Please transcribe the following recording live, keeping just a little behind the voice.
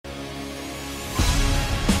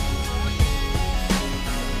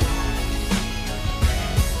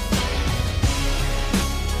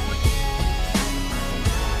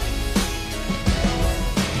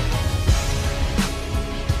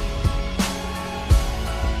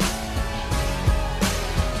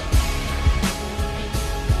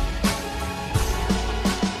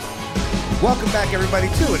Welcome back, everybody,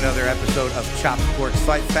 to another episode of Chop Sports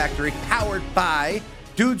Fight Factory, powered by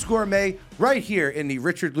Dudes Gourmet, right here in the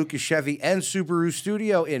Richard Lucas Chevy and Subaru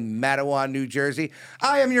studio in Matawan, New Jersey.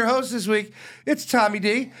 I am your host this week. It's Tommy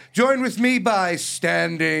Dee, joined with me by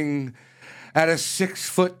standing at a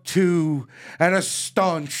 6'2" and a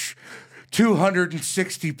staunch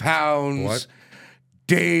 260 pounds. What?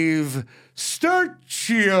 Dave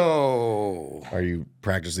Sturchio. Are you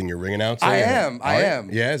practicing your ring announcing? I am.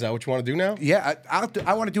 Yeah, is that what you want to do now? Yeah,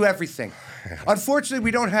 I want to do everything. Unfortunately,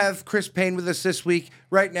 we don't have Chris Payne with us this week.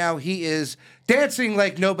 Right now, he is dancing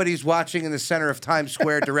like nobody's watching in the center of Times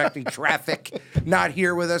Square, directing traffic. Not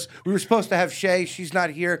here with us. We were supposed to have Shay. She's not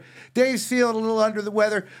here. Dave's feeling a little under the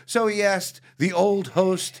weather, so he asked the old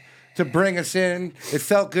host to bring us in. It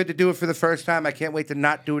felt good to do it for the first time. I can't wait to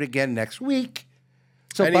not do it again next week.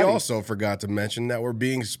 So, and buddy, he also forgot to mention that we're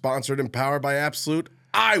being sponsored and powered by Absolute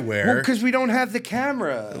Eyewear. well, because we don't have the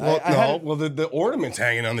camera. The ornament's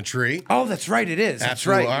hanging on the tree. Oh, that's right. It is. That's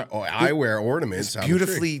Absolute right. Eyewear ornaments. On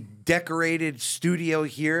Beautifully the tree. decorated studio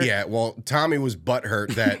here. Yeah, well, Tommy was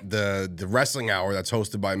butthurt that the wrestling hour that's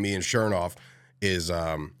hosted by me and Chernoff is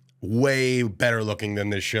way better looking than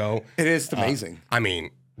this show. It is amazing. I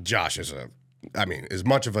mean, Josh is as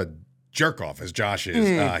much of a jerk off as Josh is.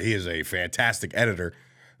 He is a fantastic editor.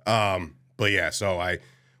 But yeah, so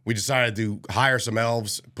we decided to hire some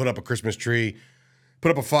elves, put up a Christmas tree,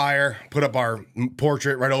 put up a fire, put up our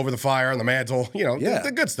portrait right over the fire on the mantle,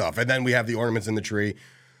 the good stuff. And then we have the ornaments in the tree.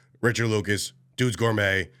 Richard Lucas, Dudes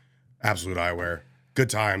Gourmet, Absolute Eyewear. Good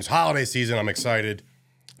times. Holiday season, I'm excited.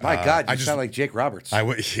 My God, you sound like Jake Roberts. I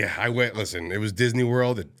went, listen, it was Disney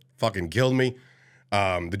World. It fucking killed me.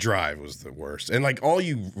 The drive was the worst. And like all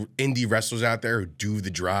you indie wrestlers out there who do the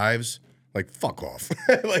drives, like fuck off.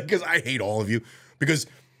 Like, because I hate all of you. Because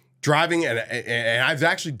driving, and I've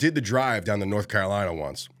actually did the drive down to North Carolina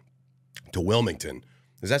once to Wilmington.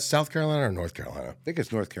 Is that South Carolina or North Carolina? I think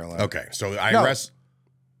it's North Carolina. Okay, so I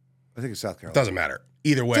think it's South Carolina. Doesn't matter.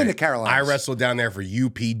 Either way, it's in the Carolinas. I wrestled down there for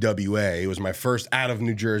UPWA. It was my first out of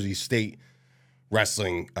New Jersey state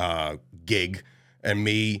wrestling gig. And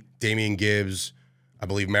me, Damian Gibbs, I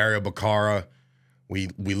believe Mario Baccara, we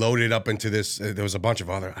loaded up into this. There was a bunch of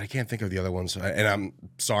other. I can't think of the other ones, and I'm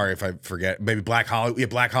sorry if I forget. Maybe Black Hollywood. Yeah,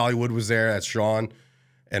 Black Hollywood was there. That's Sean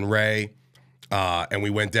and Ray, and we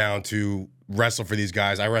went down to wrestle for these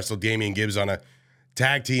guys. I wrestled Damian Gibbs on a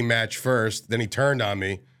tag team match first. Then he turned on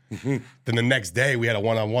me. Then the next day we had a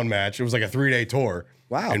one-on-one match. It was like a 3-day tour.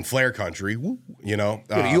 Wow. In Flair Country.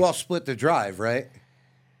 You all split the drive, right?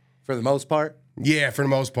 For the most part. Yeah, for the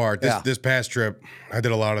most part. This past trip, I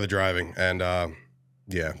did a lot of the driving, and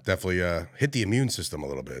definitely hit the immune system a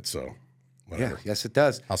little bit. So, whatever. Yeah, yes, it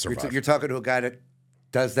does. I'll survive. You're talking to a guy that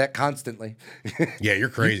does that constantly. Yeah, you're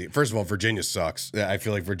crazy. First of all, Virginia sucks. I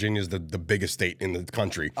feel like Virginia's the biggest state in the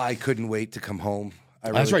country. I couldn't wait to come home.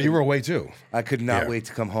 That's right. You were away too. I could not wait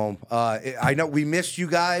to come home. I know we missed you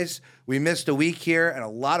guys. We missed a week here, and a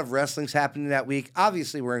lot of wrestling's happening that week.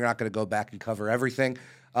 Obviously, we're not going to go back and cover everything.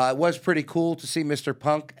 It was pretty cool to see Mr.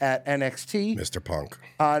 Punk at NXT. Mr. Punk.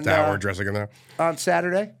 On, is that how we're dressing him now? On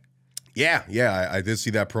Saturday. Yeah. I did see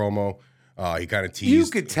that promo. He kind of teased. You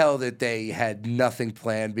could tell that they had nothing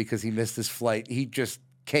planned because he missed his flight. He just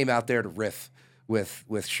came out there to riff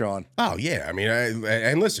with Sean. Oh, yeah. I mean,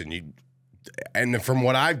 and listen, and from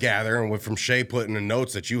what I gather, and from Shay putting the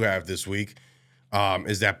notes that you have this week,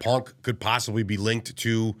 is that Punk could possibly be linked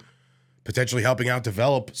to potentially helping out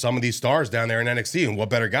develop some of these stars down there in NXT. And what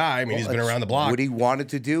better guy? I mean, he's been around the block. What he wanted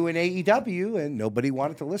to do in AEW, and nobody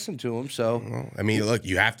wanted to listen to him. So, I mean, look,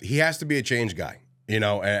 he has to be a change guy, and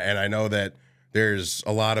I know that there's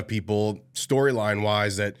a lot of people storyline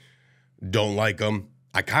wise that don't like him.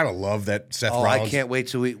 I kind of love that Seth Rollins. I can't wait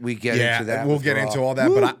till we get into that. We'll get into all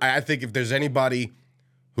that. Woo! But I think if there's anybody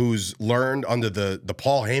who's learned under the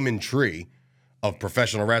Paul Heyman tree of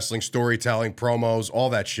professional wrestling, storytelling, promos,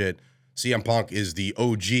 all that shit, CM Punk is the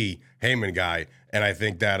OG Heyman guy. And I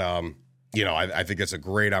think that, I think it's a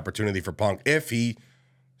great opportunity for Punk if he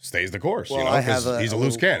stays the course, because he's a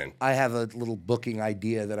loose cannon. I have a little booking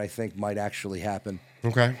idea that I think might actually happen.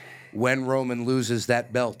 Okay. When Roman loses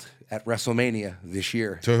that belt at WrestleMania this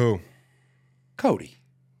year. To who? Cody.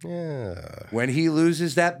 Yeah. When he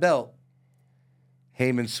loses that belt,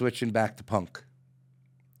 Heyman's switching back to Punk.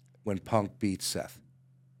 When Punk beats Seth.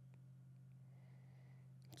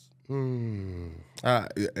 So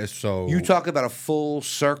you talk about a full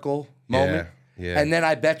circle moment. Yeah. And then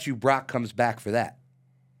I bet you Brock comes back for that.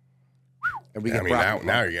 And we get Brock.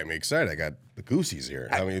 Now you're getting me excited. I got the goosies here.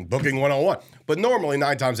 I mean, booking 101. But normally,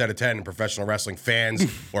 9 times out of 10 in professional wrestling, fans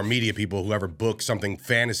or media people, whoever book something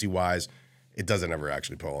fantasy-wise, it doesn't ever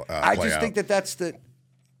actually play I just out. think that's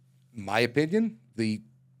my opinion, the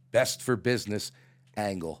best for business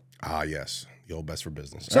angle. Ah, yes. The old best for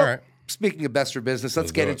business. So, All right. speaking of best for business,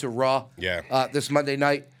 let's get do it. into Raw. Yeah. This Monday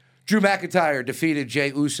night, Drew McIntyre defeated Jey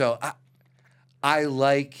Uso. I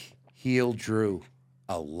like heel Drew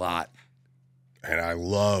a lot. And I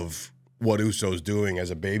love what Uso's doing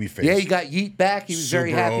as a babyface. Yeah, he got Yeet back. He was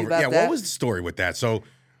very happy about that. Yeah, what was the story with that? So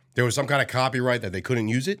there was some kind of copyright that they couldn't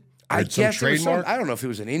use it? I Some guess trademark? I don't know if it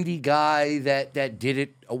was an indie guy that did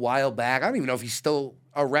it a while back. I don't even know if he's still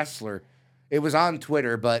a wrestler. It was on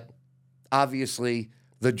Twitter, but obviously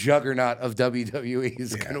the juggernaut of WWE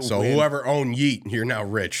is going to win. So whoever owned Yeet, you're now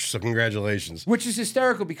rich. So congratulations. Which is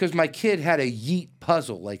hysterical because my kid had a Yeet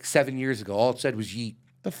puzzle like 7 years ago. All it said was Yeet.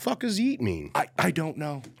 The fuck does Yeet mean? I don't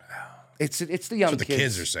know. It's the young That's what the kids.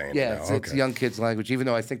 kids are saying. Yeah, now. it's Okay. young kids language. Even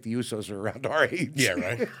though I think the Usos are around our age. Yeah,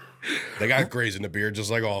 right. They got grays in the beard,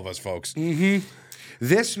 just like all of us, folks.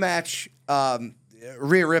 This match,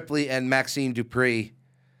 Rhea Ripley and Maxine Dupree,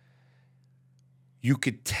 you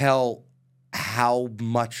could tell how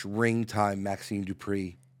much ring time Maxine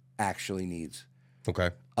Dupree actually needs.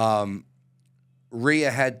 Okay.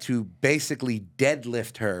 Rhea had to basically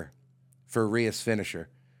deadlift her for Rhea's finisher.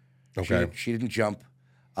 Okay. She didn't jump.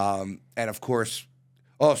 And of course,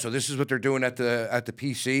 so this is what they're doing at the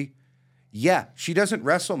PC? Yeah, she doesn't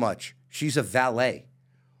wrestle much. She's a valet.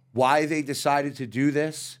 Why they decided to do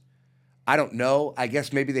this, I don't know. I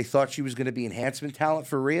guess maybe they thought she was going to be enhancement talent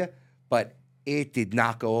for Rhea, but it did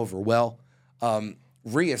not go over well.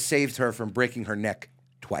 Rhea saved her from breaking her neck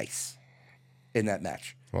twice in that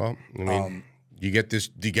match. Well, I mean, you get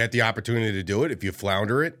the opportunity to do it. If you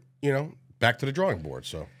flounder it, back to the drawing board.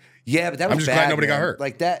 So Yeah, but that was I'm just bad, glad nobody got man. hurt.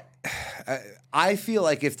 Like that, I feel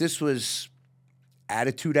like if this was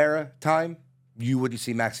Attitude Era time, you wouldn't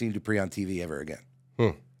see Maxine Dupree on TV ever again.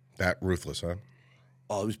 That ruthless, huh?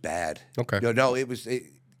 Oh, it was bad. Okay. No, it was.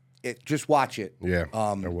 Just watch it. Yeah,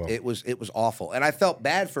 I will. It was awful, and I felt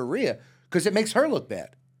bad for Rhea because it makes her look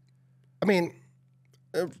bad. I mean,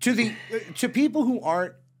 To people who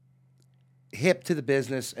aren't hip to the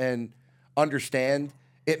business and understand,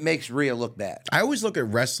 it makes Rhea look bad. I always look at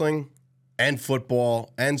wrestling and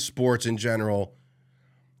football and sports in general.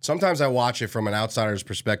 Sometimes I watch it from an outsider's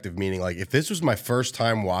perspective, meaning like if this was my first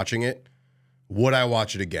time watching it, would I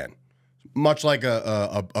watch it again? Much like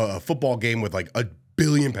a football game with like a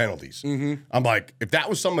billion penalties. I'm like, if that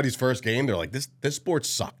was somebody's first game, they're like, this sport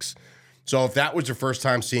sucks. So if that was your first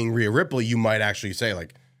time seeing Rhea Ripley, you might actually say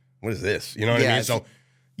like, what is this? You know what I mean? So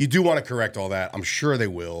you do want to correct all that. I'm sure they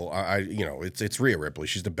will. It's Rhea Ripley.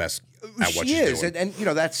 She's the best at what she's doing. And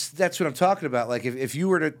that's what I'm talking about. Like if you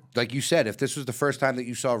were to, like you said, if this was the first time that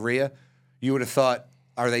you saw Rhea, you would have thought,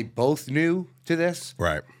 are they both new to this?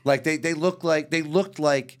 Right. Like they looked like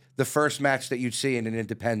the first match that you'd see in an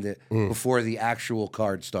independent before the actual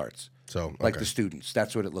card starts. So Like the students.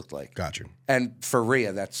 That's what it looked like. Got you. And for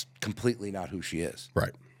Rhea, that's completely not who she is.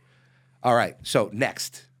 Right. All right. So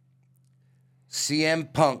next,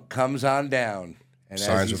 CM Punk comes on down. And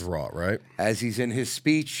Signs with Raw, right? as he's in his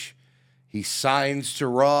speech, he signs to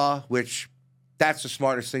Raw, which that's the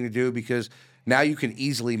smartest thing to do because now you can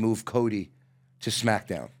easily move Cody to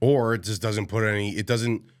SmackDown. Or it just doesn't it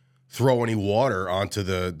doesn't throw any water onto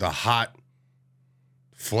the hot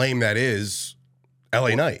flame that is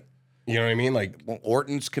LA Knight. You know what I mean? Like, Well,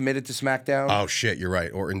 Orton's committed to SmackDown. oh shit, you're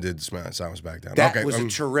right. Orton did SmackDown. That okay, was a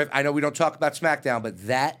terrific. I know we don't talk about SmackDown, but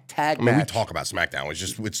that tag I mean, we match. talk about SmackDown.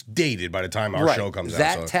 It's dated by the time our show comes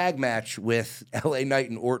That out. So. tag match with LA Knight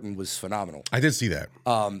and Orton was phenomenal. I did see that.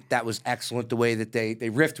 That was excellent. The way that they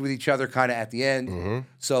riffed with each other, kind of at the end.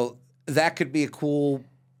 So that could be a cool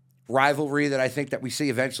rivalry that I think that we see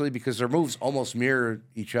eventually because their moves almost mirror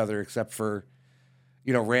each other, except for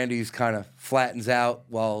Randy's kind of flattens out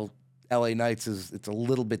while LA Knight's it's a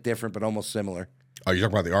little bit different, but almost similar. Oh, you're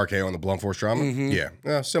talking about the RKO and the Blunt Force Trauma?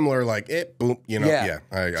 Yeah. Similar, like, boom, Yeah.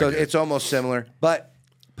 I So get it. it's almost similar. But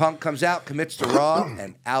Punk comes out, commits to Raw,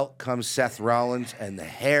 and out comes Seth Rollins, and the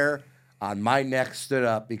hair on my neck stood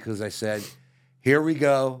up because I said, here we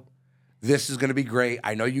go. This is going to be great.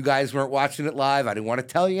 I know you guys weren't watching it live. I didn't want to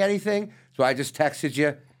tell you anything, so I just texted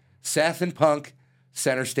you, Seth and Punk,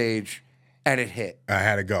 center stage, and it hit. I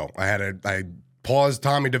had to go. I paused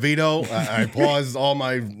Tommy DeVito. I paused all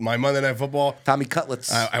my Monday Night Football. Tommy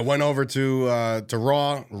Cutlets. I went over to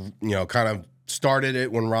Raw, kind of started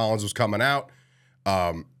it when Rollins was coming out.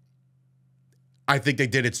 I think they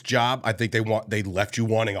did its job. I think they left you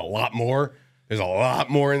wanting a lot more. There's a lot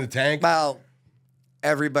more in the tank. Well,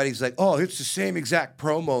 everybody's like, oh, it's the same exact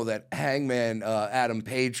promo that Hangman Adam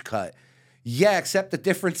Page cut. Yeah, except the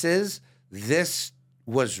difference is this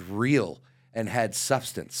was real. and had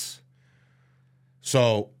substance.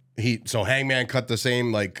 So Hangman cut the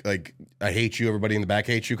same like I hate you, everybody in the back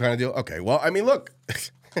hates you kind of deal. Okay, well, I mean, look,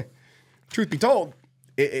 truth be told,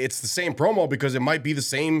 it's the same promo because it might be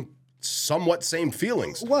the somewhat same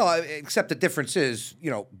feelings. Well, except the difference is,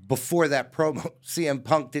 before that promo, CM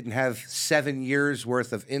Punk didn't have 7 years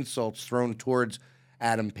worth of insults thrown towards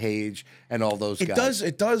Adam Page and all those guys.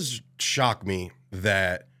 It does shock me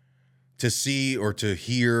that to see or to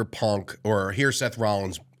hear Punk or hear Seth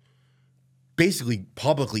Rollins basically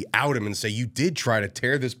publicly out him and say you did try to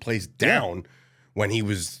tear this place down when he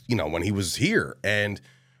was here. And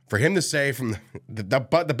for him to say from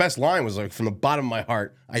the best line was like, from the bottom of my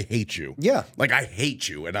heart, I hate you. Yeah. Like, I hate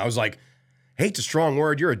you. And I was like, hate's a strong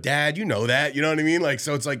word. You're a dad. You know that. You know what I mean? Like,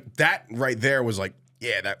 so it's like that right there was like,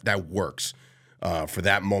 yeah, that works for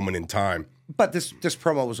that moment in time. But this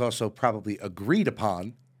promo was also probably agreed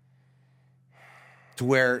upon to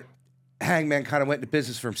where Hangman kind of went into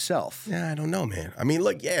business for himself. Yeah, I don't know, man. I mean,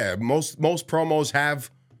 look, yeah, most promos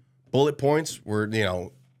have bullet points where,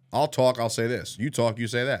 I'll talk, I'll say this. You talk, you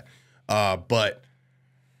say that. But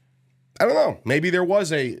I don't know. Maybe there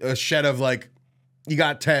was a shed of like, you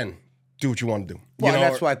got 10. Do what you want to do. Well, and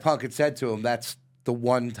that's why Punk had said to him, that's the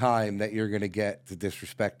one time that you're going to get to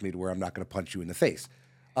disrespect me to where I'm not going to punch you in the face.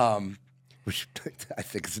 Which I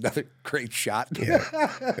think is another great shot. Yeah,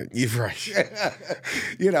 you're right.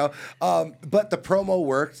 But the promo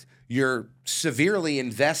worked. You're severely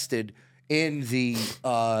invested in the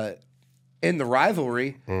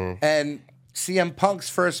rivalry, and CM Punk's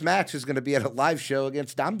first match is going to be at a live show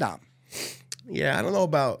against Dom Dom. Yeah, I don't know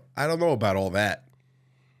about all that.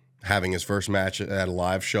 Having his first match at a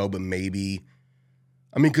live show, but maybe,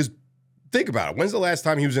 I mean, because think about it. When's the last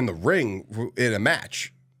time he was in the ring in a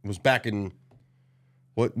match? It was back in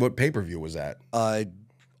what pay-per-view was that?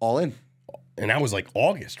 All In. And that was like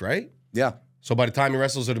August, right? Yeah. So by the time he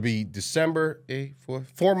wrestles, it'll be December,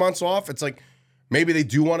 4 months off. It's like maybe they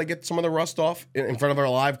do want to get some of the rust off in front of our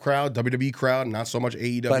live crowd, WWE crowd, not so much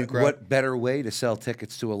AEW but crowd. What better way to sell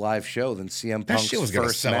tickets to a live show than CM Punk's that shit was going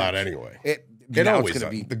to sell out anyway. It always going to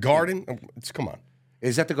be the Garden. Come on.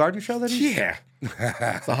 Is that the Garden show that is? Yeah.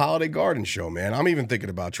 It's the Holiday Garden show, man. I'm even thinking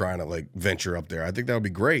about trying to like venture up there. I think that would be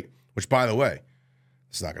great. Which, by the way,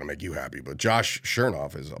 it's not going to make you happy, but Josh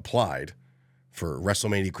Chernoff has applied for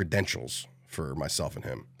WrestleMania credentials for myself and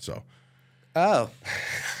him. So,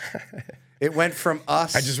 it went from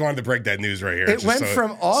us. I just wanted to break that news right here. It went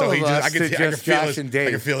from all of us to just Josh and Dave.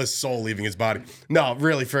 I can feel his soul leaving his body. No,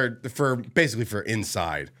 really, for basically for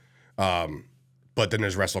inside. But then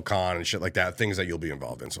there's WrestleCon and shit like that, things that you'll be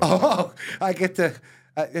involved in. So. I get to.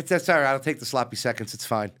 That's all right. I'll take the sloppy seconds. It's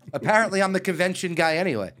fine. Apparently, I'm the convention guy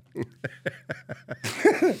anyway.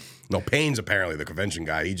 No, Payne's apparently the convention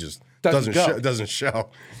guy. He just doesn't show.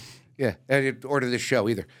 Yeah, and didn't order this show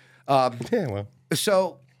either. Yeah, well.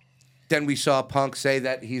 So then we saw Punk say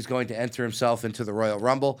that he's going to enter himself into the Royal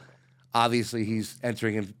Rumble. Obviously, he's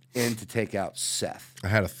entering him in to take out Seth. I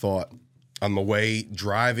had a thought on the way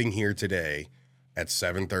driving here today at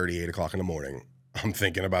 7:30, 8 o'clock in the morning. I'm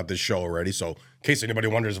thinking about this show already. So in case anybody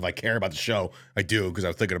wonders if I care about the show, I do because I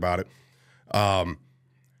was thinking about it.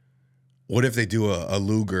 What if they do a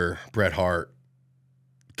Luger, Bret Hart,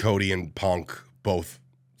 Cody, and Punk both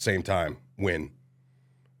same time win?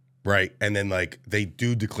 Right? And then like they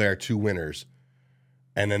do declare two winners.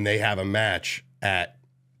 And then they have a match at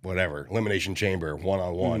whatever, Elimination Chamber,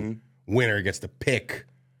 one-on-one. Mm-hmm. Winner gets to pick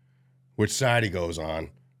which side he goes on.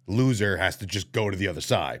 Loser has to just go to the other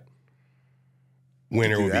side.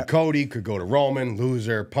 Winner would be Cody, could go to Roman.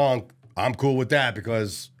 Loser, Punk. I'm cool with that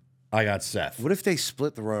because I got Seth. What if they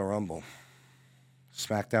split the Royal Rumble?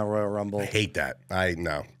 Smackdown Royal Rumble. I hate that.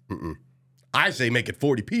 No. I say make it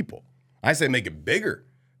 40 people. I say make it bigger.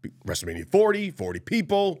 WrestleMania 40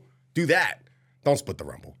 people. Do that. Don't split the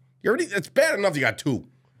Rumble. It's bad enough you got two.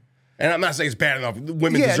 And I'm not saying it's bad enough.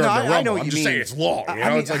 Women deserve the Rumble. I know what I'm you just mean. saying it's long.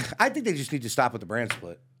 I think they just need to stop with the brand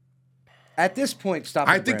split. At this point, stop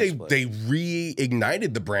with the brand split. I think they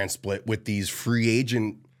reignited the brand split with these free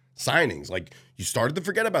agent signings. Like, you started to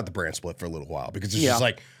forget about the brand split for a little while because it's just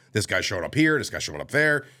like, this guy showed up here, this guy showing up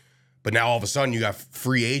there. But now all of a sudden you got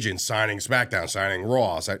free agents signing SmackDown, signing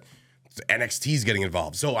Raw. NXT's getting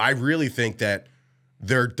involved. So I really think that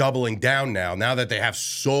they're doubling down now. Now that they have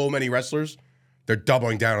so many wrestlers, they're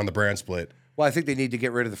doubling down on the brand split. Well, I think they need to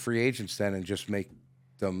get rid of the free agents then and just make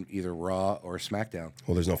them either Raw or SmackDown.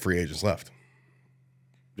 Well, there's no free agents left.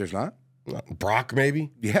 There's not? Brock,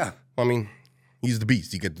 maybe? Yeah. I mean, he's the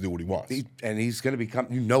beast. He gets to do what he wants. And he's going to be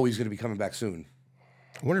he's going to be coming back soon.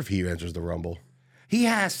 I wonder if he enters the Rumble. He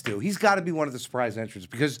has to. He's got to be one of the surprise entrants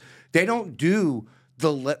because they don't do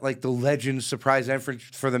the Legends surprise entrance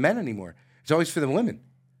for the men anymore. It's always for the women.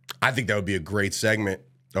 I think that would be a great segment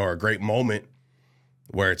or a great moment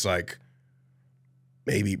where it's like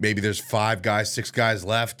maybe there's 5 guys, 6 guys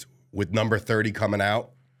left with number 30 coming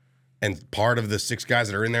out. And part of the 6 guys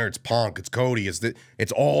that are in there, it's Punk, it's Cody,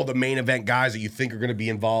 it's all the main event guys that you think are going to be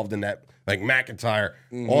involved in that, like McIntyre,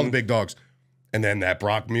 all the big dogs. And then that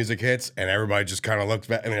Brock music hits, and everybody just kind of looks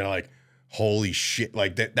back, and they're like, holy shit.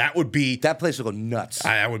 Like, that would be... That place would go nuts.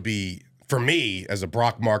 That would be, for me, as a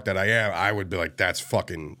Brock mark that I am, I would be like, that's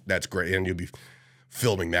great. And you'll be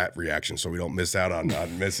filming that reaction so we don't miss out on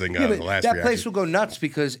missing the last reaction. That place will go nuts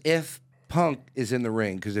because if Punk is in the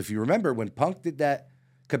ring, because if you remember when Punk did that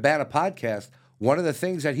Cabana podcast, one of the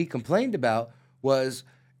things that he complained about was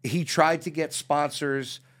he tried to get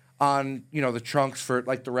sponsors on, the trunks for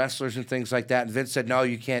like the wrestlers and things like that. And Vince said, no,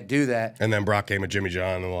 you can't do that. And then Brock came with Jimmy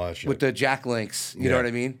John and all that shit. With the Jack Links, you know what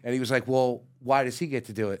I mean? And he was like, well, why does he get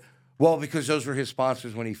to do it? Well, because those were his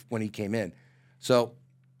sponsors when he came in. So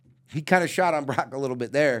he kind of shot on Brock a little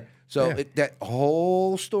bit there. So that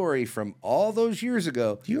whole story from all those years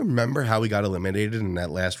ago. Do you remember how he got eliminated in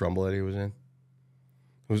that last Rumble that he was in?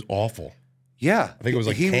 It was awful. Yeah. I think it was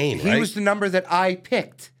like Kane, right? He was the number that I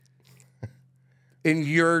picked in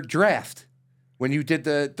your draft when you did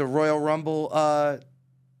the Royal Rumble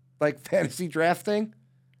fantasy draft thing.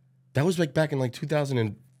 That was like back in like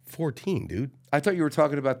 2014, dude. I thought you were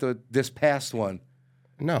talking about this past one.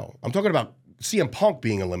 No, I'm talking about CM Punk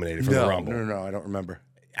being eliminated from the Rumble. No, I don't remember.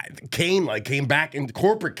 Kane came back in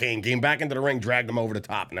corporate. Kane came back into the ring, dragged him over the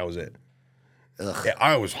top, and that was it. Ugh. Yeah,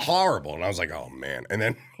 I was horrible, and I was like, "Oh man!" And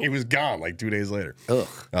then he was gone like 2 days later. Ugh.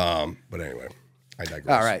 But anyway, I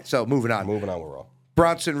digress. All right, so moving on. Moving on with Raw.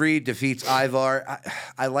 Bronson Reed defeats Ivar.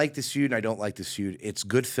 I like this feud, and I don't like this feud. It's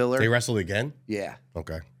good filler. They wrestled again? Yeah.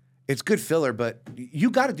 Okay. It's good filler, but you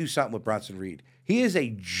got to do something with Bronson Reed. He is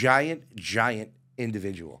a giant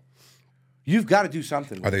individual. You've got to do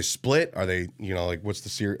something with Are they split? Are they, what's the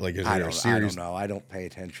series? Like, is there a series? I don't know. I don't pay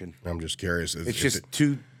attention. I'm just curious. It's just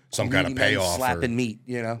two some kind of payoff slapping or meat,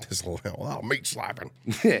 Just a little meat slapping.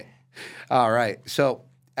 All right. So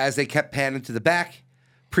as they kept panning to the back,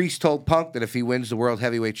 Priest told Punk that if he wins the World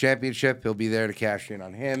Heavyweight Championship, he'll be there to cash in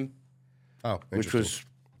on him. Oh, which was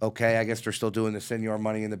okay. I guess they're still doing the Senior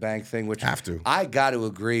Money in the Bank thing, which have to. I got to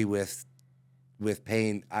agree with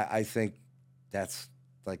Payne. I think that's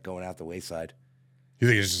like going out the wayside. You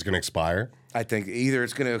think it's just going to expire? I think either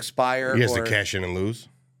it's going to expire. He has to cash in and lose.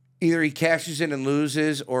 Either he cashes in and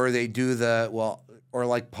loses, or they do or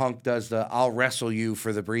like Punk does the "I'll wrestle you"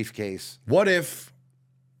 for the briefcase. What if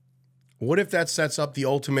that sets up the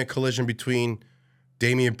ultimate collision between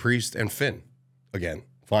Damian Priest and Finn again?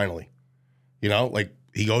 Finally, like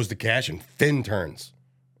he goes to cash and Finn turns.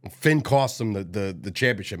 Finn costs him the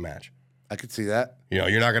championship match. I could see that.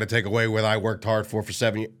 You're not going to take away what I worked hard for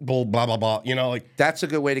 7 years. Blah blah blah. That's a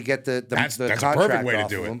good way to get the that's contract a perfect way to off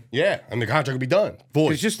do of it. him. Yeah, and the contract will be done.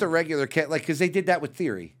 Void. It's just a regular because they did that with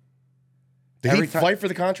Theory. Did he fight for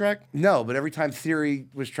the contract? No, but every time Theory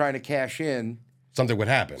was trying to cash in, something would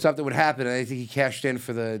happen. And I think he cashed in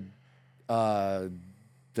for the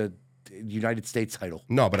United States title.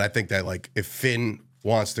 No, but I think that if Finn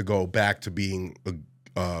wants to go back to being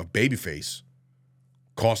a babyface,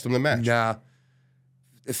 cost him the match. Nah.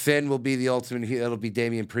 Finn will be the ultimate. It'll be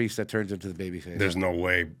Damian Priest that turns into the babyface. There's no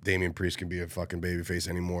way Damian Priest can be a fucking babyface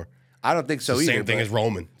anymore. I don't think so either. Same thing as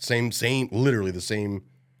Roman. Same, literally the same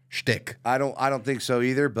shtick. I don't think so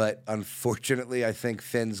either. But unfortunately, I think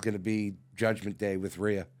Finn's going to be Judgment Day with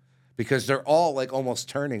Rhea because they're all almost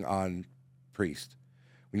turning on Priest.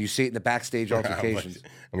 When you see it in the backstage altercations.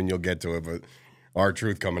 You'll get to it, but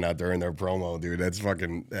R-Truth coming out during their promo, dude. That's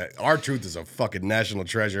fucking. R-Truth is a fucking national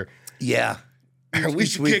treasure. Yeah. We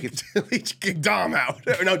should kick Dom out.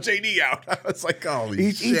 No, JD out. I was like, oh,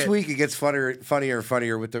 each week it gets funnier and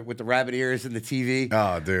funnier with the rabbit ears and the TV.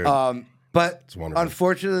 Oh, dude. But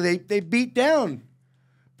unfortunately, they beat down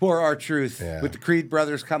poor R-Truth with the Creed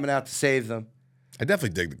brothers coming out to save them. I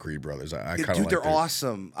definitely dig the Creed brothers. I kind of like they're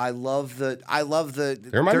awesome. I love the.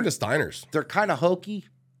 They remind me of the Steiners. They're kind of hokey.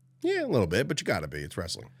 Yeah, a little bit, but you got to be. It's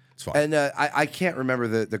wrestling. It's fine. And I can't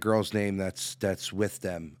remember the girl's name that's with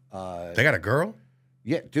them. They got a girl?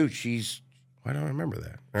 Yeah, dude, Why don't I remember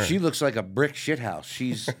that? She looks like a brick shithouse.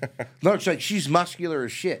 She's looks like she's muscular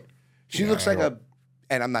as shit. She looks like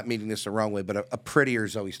and I'm not meaning this the wrong way, but a prettier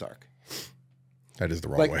Zoe Stark. That is the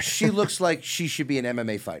wrong way. She looks like she should be an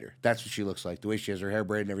MMA fighter. That's what she looks like. The way she has her hair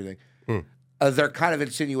braided and everything. They're kind of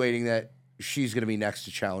insinuating that she's going to be next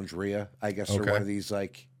to challenge Rhea. I guess for one of these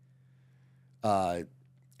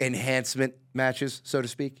enhancement matches, so to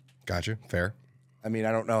speak. Gotcha. Fair. I mean,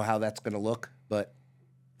 I don't know how that's going to look, but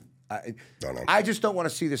Don't know. I just don't want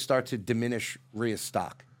to see this start to diminish Rhea's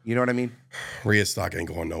stock. You know what I mean? Rhea's stock ain't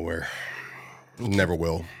going nowhere. Never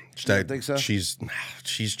will. You don't think so? She's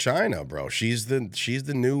China, bro. She's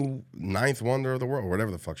the new ninth wonder of the world,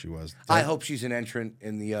 whatever the fuck she was. I hope she's an entrant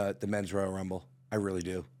in the men's Royal Rumble. I really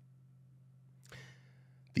do.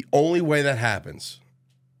 The only way that happens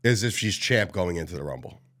is if she's champ going into the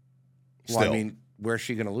Rumble. Well, I mean, where's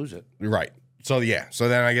she going to lose it? Right. So, yeah. So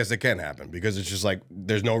then I guess it can happen because it's just like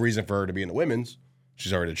there's no reason for her to be in the women's.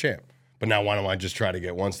 She's already a champ. But now why don't I just try to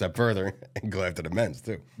get one step further and go after the men's,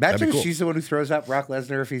 too? Imagine if she's the one who throws out Brock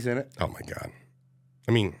Lesnar if he's in it. Oh, my God.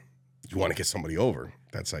 I mean, you want to get somebody over.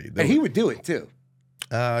 That's how you do it. And he would do it, too.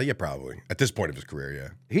 Yeah, probably. At this point of his career, yeah.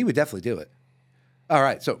 He would definitely do it. All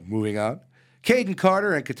right, so moving on. Caden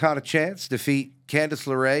Carter and Katana Chance defeat Candice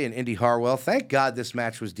LeRae and Indy Harwell. Thank God this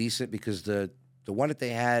match was decent because the one that they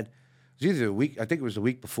had was either a week, I think it was the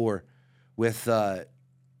week before, with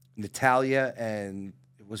Natalia and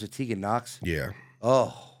was it Tegan Knox? Yeah.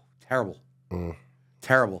 Oh, terrible.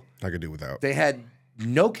 Terrible. I could do without. They had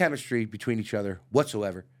no chemistry between each other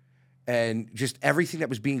whatsoever. And just everything that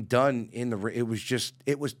was being done in the ring, it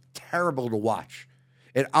was terrible to watch.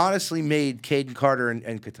 It honestly made Caden Carter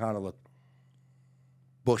and Katana look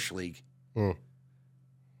Bush League.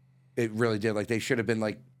 It really did. Like they should have been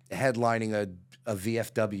like headlining a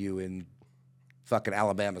VFW in fucking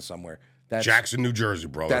Alabama somewhere. Jackson, New Jersey,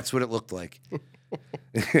 bro. That's what it looked like.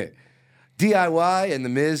 DIY and The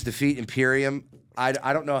Miz defeat Imperium. I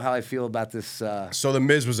don't know how I feel about this. So The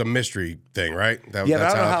Miz was a mystery thing, right? But I don't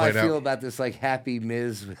know how I feel about this like happy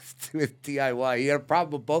Miz with DIY. He had a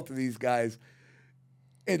problem with both of these guys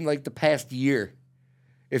in like the past year,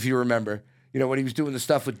 if you remember. You know, when he was doing the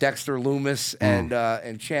stuff with Dexter Loomis and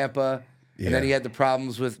Ciampa, and then he had the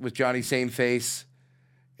problems with Johnny Sameface.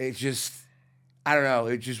 It just, I don't know.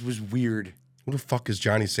 It just was weird. Who the fuck is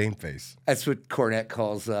Johnny Sameface? That's what Cornette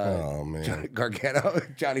calls Gargano,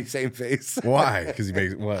 Johnny Sameface. Why? Because he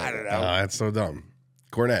makes what? I don't know. That's so dumb.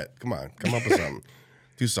 Cornette, come on, come up with something.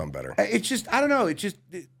 Do something better. It's just, I don't know.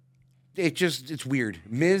 It's weird.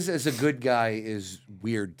 Miz as a good guy is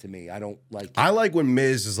weird to me. I don't like it. I like when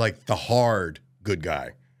Miz is like the hard good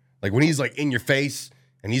guy. Like when he's like in your face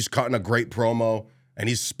and he's cutting a great promo and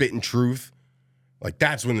he's spitting truth. Like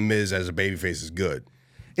that's when the Miz as a babyface is good.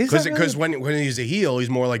 Because when he's a heel, he's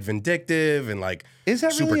more like vindictive and like is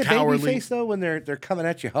that super really a cowardly. babyface though when they're coming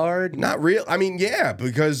at you hard? Not real. I mean, yeah,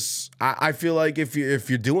 because I feel like if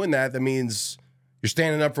you're doing that, that means you're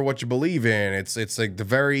standing up for what you believe in. It's like the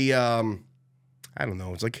very I don't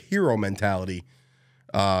know. It's like hero mentality.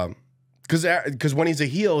 Because when he's a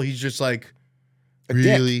heel, he's just like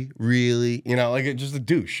really, you know, like just a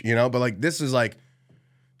douche, you know. But like this is like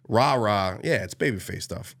rah rah. Yeah, it's babyface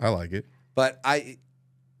stuff. I like it. But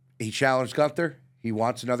he challenged Gunther. He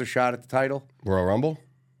wants another shot at the title. Royal Rumble?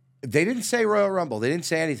 They didn't say Royal Rumble. They didn't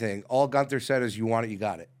say anything. All Gunther said is, "You want it, you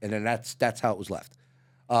got it," and then that's how it was left.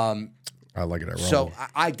 I like it at Rumble. So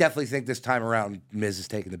I definitely think this time around, Miz is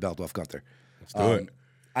taking the belt off Gunther. Let's do it.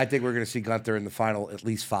 I think we're going to see Gunther in the final at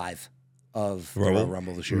least 5 of the Royal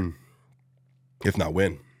Rumble this year. If not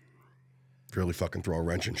win. Really fucking throw a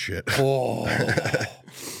wrench and shit.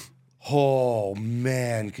 Oh,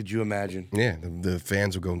 man. Could you imagine? Yeah, the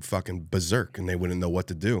fans would go fucking berserk and they wouldn't know what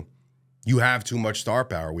to do. You have too much star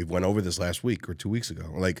power. We went over this last week or 2 weeks ago.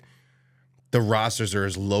 Like, the rosters are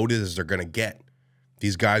as loaded as they're going to get.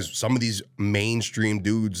 These guys, some of these mainstream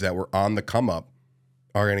dudes that were on the come up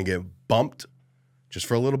are going to get bumped just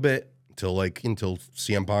for a little bit until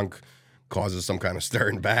CM Punk causes some kind of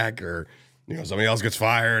stirring back or, you know, somebody else gets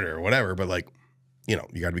fired or whatever. But, like, you know,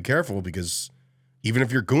 you got to be careful because even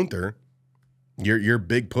if you're Gunther, your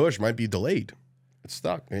big push might be delayed. It's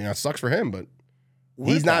stuck. You know, it sucks for him, but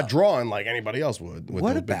he's not drawing like anybody else would with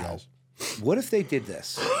those big guys. What if they did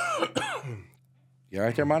this? You all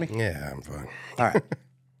right there, Monty? Yeah, I'm fine. All right.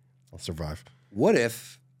 I'll survive. What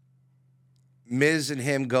if Miz and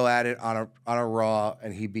him go at it on a Raw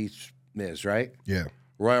and he beats Miz, right? Yeah.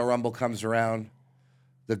 Royal Rumble comes around,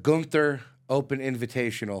 the Gunther Open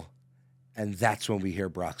Invitational, and that's when we hear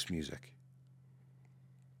Brock's music.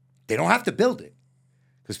 They don't have to build it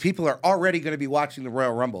because people are already going to be watching the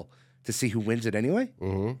Royal Rumble to see who wins it anyway.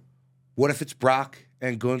 Mm-hmm. What if it's Brock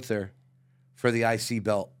and Gunther for the IC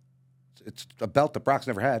belt? It's a belt that Brock's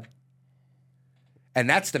never had. And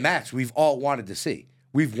that's the match we've all wanted to see.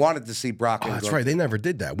 We've wanted to see Brock and Gunther. Gunther. Right. They never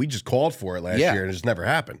did that. We just called for it last year and it just never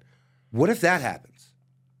happened. What if that happens?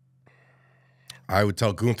 I would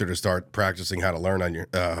tell Gunther to start practicing how to learn on your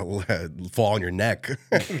fall on your neck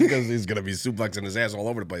because he's going to be suplexing his ass all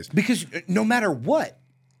over the place. Because no matter what,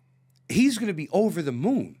 he's going to be over the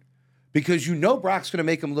moon. Because Brock's going to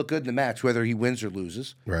make him look good in the match, whether he wins or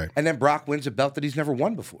loses. Right. And then Brock wins a belt that he's never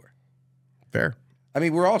won before. Fair. I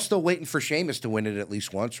mean, we're all still waiting for Sheamus to win it at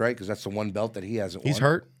least once, right? Because that's the one belt that he hasn't won. He's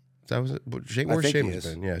hurt. That was it. Where's Sheamus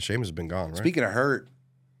is. been? Yeah, Sheamus has been gone, right? Speaking of hurt,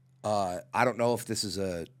 I don't know if this is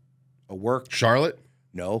a work. Charlotte?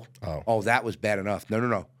 No. Oh, that was bad enough.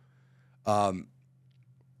 No.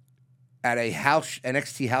 At a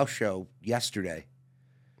NXT house show yesterday,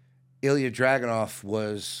 Ilya Dragunov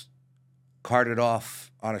was carted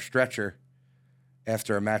off on a stretcher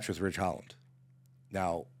after a match with Ridge Holland.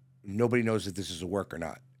 Now, nobody knows if this is a work or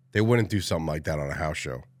not. They wouldn't do something like that on a house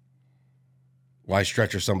show. Why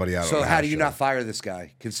stretcher somebody out? So on a how house do you show? not fire this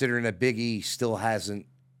guy, considering that Big E still hasn't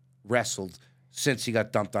wrestled since he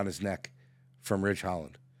got dumped on his neck from Ridge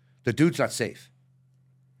Holland? The dude's not safe.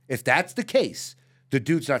 If that's the case, the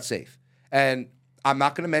dude's not safe. And I'm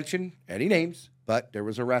not going to mention any names, but there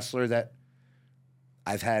was a wrestler that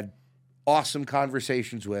I've had awesome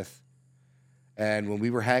conversations with. And when we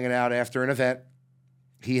were hanging out after an event,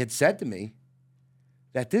 he had said to me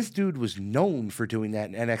that this dude was known for doing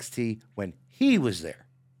that in NXT when he was there.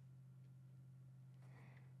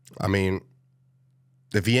 I mean,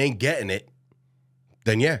 if he ain't getting it,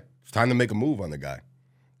 then yeah, it's time to make a move on the guy.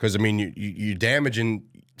 Because, I mean, you're damaging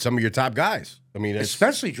some of your top guys. I mean,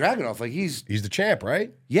 especially Dragunov. Like he's the champ,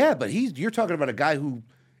 right? Yeah, but you're talking about a guy who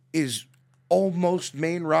is almost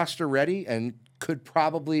main roster ready and could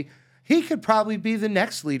probably be the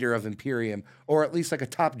next leader of Imperium, or at least like a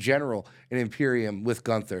top general in Imperium with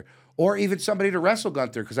Gunther, or even somebody to wrestle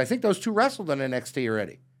Gunther, because I think those two wrestled on NXT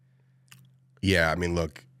already. Yeah, I mean,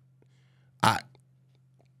 look,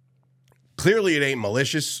 clearly it ain't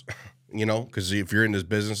malicious, because if you're in this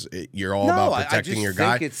business, you're all about protecting your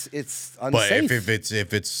guy. It's unsafe. But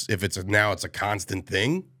if it's now it's a constant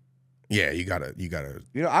thing, yeah, you gotta.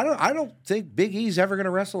 I don't think Big E's ever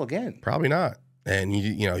gonna wrestle again. Probably not. And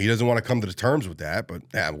he doesn't want to come to the terms with that, but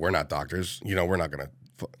we're not doctors. We're not going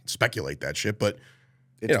to speculate that shit. But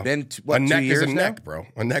it's been a neck 2 years is a now? neck, bro.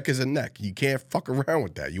 A neck is a neck. You can't fuck around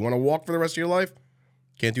with that. You want to walk for the rest of your life?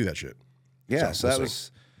 Can't do that shit. Yeah, so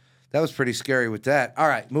that was pretty scary with that. All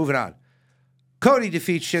right, moving on. Cody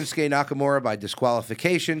defeats Shinsuke Nakamura by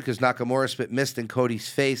disqualification because Nakamura spit mist in Cody's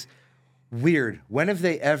face. Weird. When have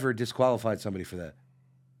they ever disqualified somebody for that?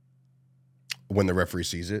 When the referee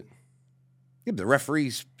sees it. Yeah, the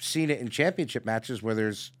referee's seen it in championship matches where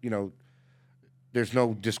there's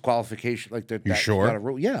no disqualification. Like that. You sure? Not a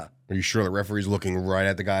rule. Yeah. Are you sure the referee's looking right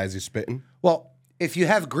at the guy as he's spitting? Well, if you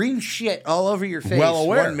have green shit all over your face, well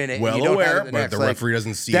aware, 1 minute, well and you don't aware, have it the but next, the referee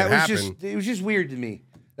doesn't see it happen. It was just weird to me.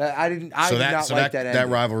 I did not like that ending. That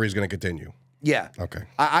rivalry is going to continue. Yeah. Okay.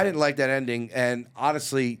 I didn't like that ending, and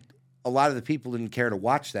honestly, a lot of the people didn't care to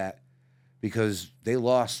watch that because they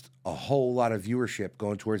lost a whole lot of viewership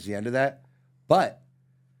going towards the end of that. But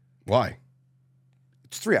why?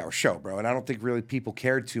 It's a 3-hour show, bro, and I don't think really people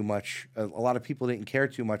cared too much. A lot of people didn't care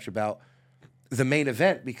too much about the main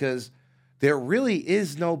event because there really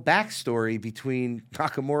is no backstory between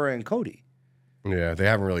Nakamura and Cody. Yeah, they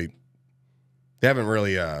haven't really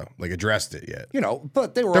like addressed it yet.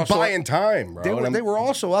 But they're also buying time, bro. They were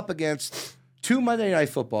also up against 2 Monday Night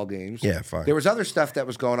Football games. Yeah, fine. There was other stuff that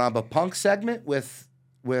was going on, but Punk segment with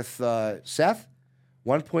Seth,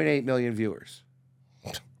 1.8 million viewers.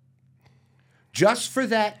 Just for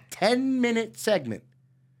that 10-minute segment,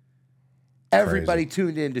 everybody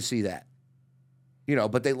tuned in to see that.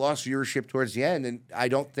 But they lost viewership towards the end, and I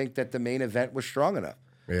don't think that the main event was strong enough.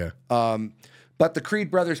 Yeah. But the Creed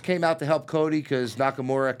brothers came out to help Cody because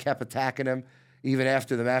Nakamura kept attacking him even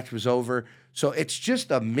after the match was over. So it's just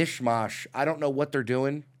a mishmash. I don't know what they're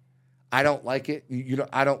doing. I don't like it.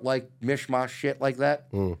 I don't like mishmash shit like that.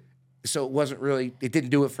 So it didn't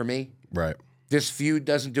do it for me. Right. This feud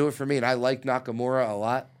doesn't do it for me, and I like Nakamura a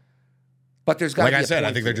lot. But there's got to be Like I said,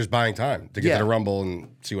 I think they're just buying time to get to the Rumble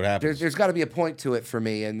and see what happens. There's got to be a point to it for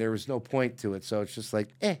me, and there was no point to it. So it's just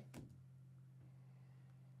like, eh.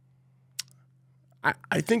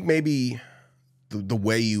 I think maybe the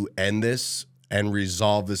way you end this and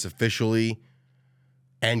resolve this officially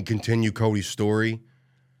and continue Cody's story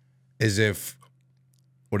is if,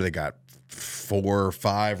 what do they got? 4 or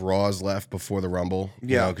 5 Raws left before the Rumble.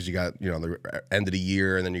 Yeah. Because you got, the end of the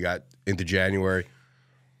year and then you got into January.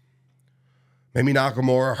 Maybe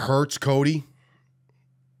Nakamura hurts Cody.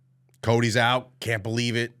 Cody's out. Can't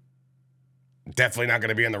believe it. Definitely not going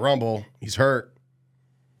to be in the Rumble. He's hurt.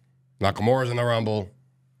 Nakamura's in the Rumble.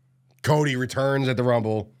 Cody returns at the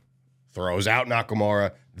Rumble. Throws out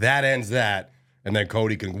Nakamura. That ends that. And then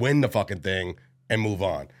Cody can win the fucking thing and move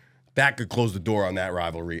on. that could close the door on that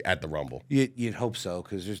rivalry at the Rumble. You'd hope so,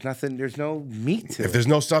 because there's no meat to it. If there's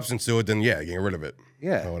no substance to it, then yeah, get rid of it.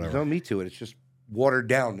 Yeah, there's no meat to it. It's just watered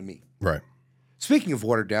down to meat. Right. Speaking of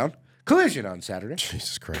watered down, Collision on Saturday.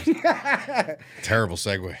 Jesus Christ. Terrible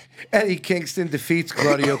segue. Eddie Kingston defeats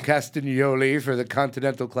Claudio Castagnoli for the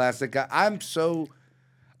Continental Classic. I'm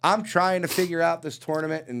trying to figure out this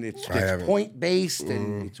tournament, and it's point-based,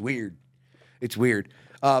 and it's weird. It's weird.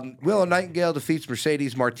 Willow Nightingale defeats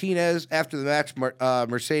Mercedes Martinez. After the match,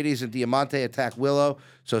 Mercedes and Diamante attack Willow,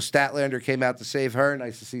 so Statlander came out to save her.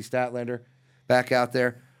 Nice to see Statlander back out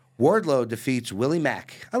there. Wardlow defeats Willie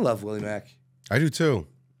Mack. I love Willie Mack. I do too.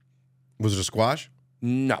 Was it a squash?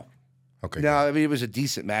 No. Okay. No, I mean, it was a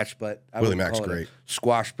decent match, but I Willie wouldn't Mack's call it great. a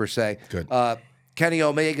squash per se. Good. Kenny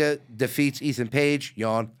Omega defeats Ethan Page.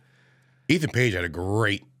 Yawn. Ethan Page had a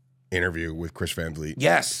great interview with Chris Van Vliet.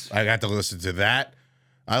 Yes. I got to listen to that.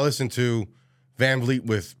 I listened to Van Vliet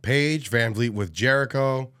with Page, Van Vliet with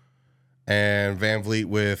Jericho, and Van Vliet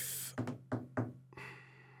with,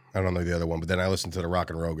 I don't know the other one, but then I listened to the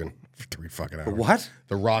Rock and Rogan for 3 fucking hours. What?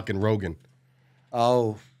 The Rock and Rogan.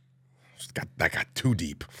 Oh. That got too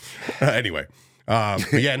deep. Anyway.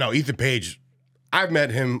 But yeah, no, Ethan Page, I've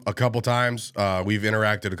met him a couple times. We've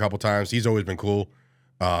interacted a couple times. He's always been cool.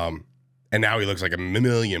 And now he looks like $1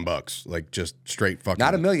 million, like just straight fucking.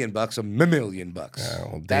 Not $1 million, $1 million.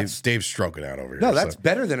 Well, Dave's stroking out over here. No, that's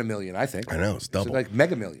better than $1 million, I think. I know, it's double. It's like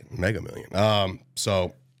Mega Million. Mega Million.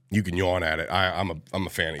 So you can yawn at it. I'm a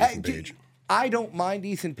fan of Ethan Page. I don't mind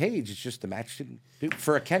Ethan Page. It's just the match didn't do,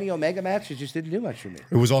 for a Kenny Omega match. It just didn't do much for me.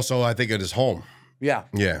 It was also, I think, at his home. Yeah.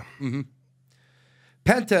 Yeah. Mm-hmm.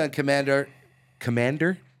 Penta and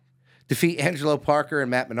Commander defeat Angelo Parker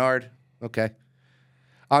and Matt Menard. Okay.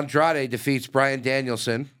 Andrade defeats Bryan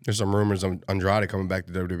Danielson. There's some rumors of Andrade coming back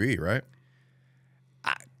to WWE, right?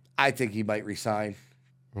 I think he might resign.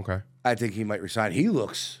 Okay. I think he might resign. He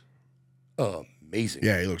looks amazing.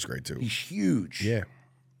 Yeah, he looks great too. He's huge. Yeah.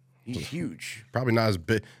 He's huge. Probably not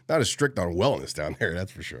as strict on wellness down there,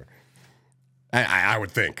 that's for sure. I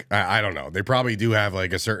would think. I don't know. They probably do have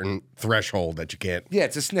like a certain threshold that you can't. Yeah,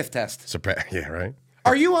 it's a sniff test. Yeah, right?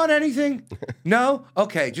 Are you on anything? No?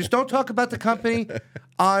 Okay, just don't talk about the company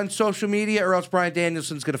on social media or else Bryan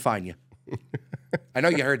Danielson's going to fine you. I know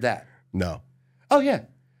you heard that. No. Oh, yeah.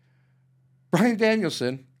 Bryan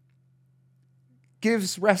Danielson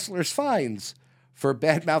gives wrestlers fines for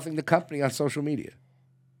bad-mouthing the company on social media.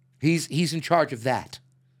 He's in charge of that.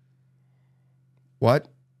 What?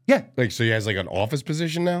 Yeah. Like, so he has like an office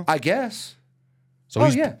position now? I guess. So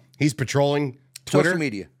he's patrolling Twitter? Social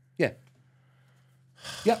media. Yeah.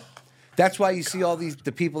 Yep. That's why you see all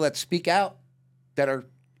the people that speak out that are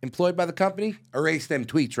employed by the company, erase them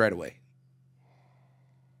tweets right away.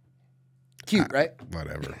 Cute, right?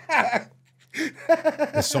 Whatever.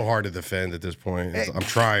 It's so hard to defend at this point. I'm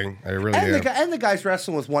trying. I really am. And the guy's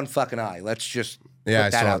wrestling with one fucking eye. Let's just put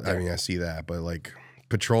that out there. I mean, I see that, but like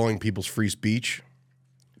patrolling people's free speech.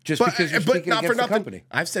 Because you're speaking against the company.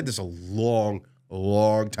 I've said this a long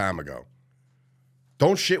time ago.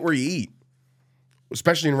 Don't shit where you eat,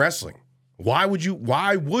 especially in wrestling. Why would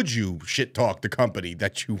you shit talk the company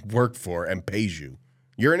that you work for and pays you?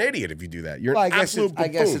 You're an idiot if you do that. You're an absolute buffoon. I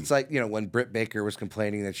guess it's like, when Britt Baker was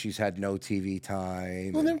complaining that she's had no TV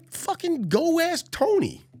time. Well, then fucking go ask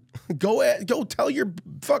Tony. Go tell your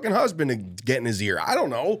fucking husband to get in his ear. I don't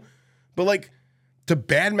know. But like, to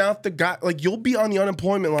badmouth the guy, like, you'll be on the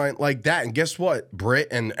unemployment line like that. And guess what? Britt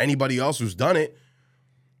and anybody else who's done it,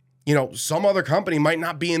 some other company might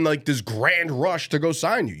not be in like this grand rush to go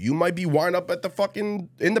sign you. You might be wind up at the fucking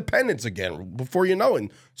Independence again before you know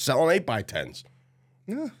it, selling 8x10s.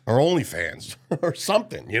 Yeah. Or OnlyFans or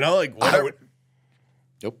something, like whatever.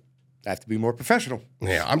 Nope. I have to be more professional.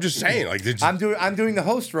 Yeah, I'm just saying. Like, I'm doing the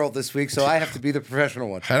host role this week, so I have to be the professional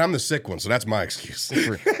one. And I'm the sick one, so that's my excuse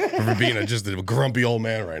for being just a grumpy old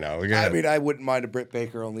man right now. I mean, I wouldn't mind a Britt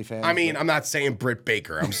Baker OnlyFans. I mean, I'm not saying Britt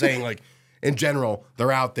Baker. I'm saying, like, in general,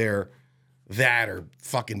 they're out there that or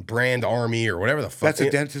fucking Brand Army or whatever the fuck. That's a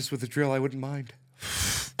dentist with a drill. I wouldn't mind.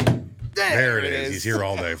 There it is. He's here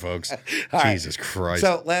all day, folks. Jesus Christ.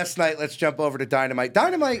 So last night, let's jump over to Dynamite.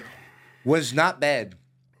 Dynamite was not bad.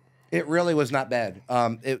 It really was not bad.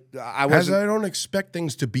 I don't expect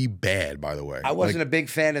things to be bad, by the way. I wasn't a big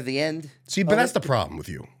fan of the end. See, but that's the problem with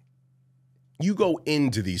you. You go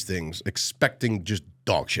into these things expecting just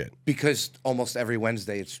dog shit. Because almost every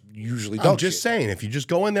Wednesday, it's usually dog shit. I'm just saying, if you just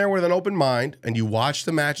go in there with an open mind and you watch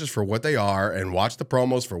the matches for what they are and watch the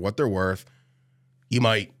promos for what they're worth, you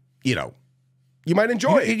might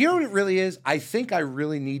enjoy it. You know what it really is? I think I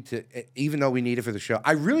really need to, even though we need it for the show,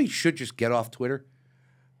 I really should just get off Twitter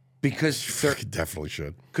because they're Definitely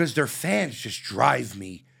should. because their fans just drive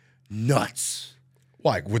me nuts.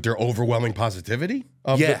 Like with their overwhelming positivity?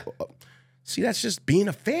 Yeah. See, that's just being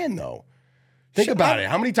a fan, though. Think about it.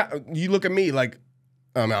 How many times you look at me like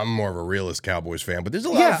I'm more of a realist Cowboys fan, but there's a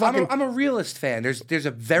lot of fucking. I'm a realist fan. There's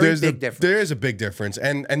a very big difference. There is a big difference,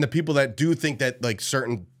 and the people that do think that like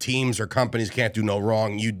certain teams or companies can't do no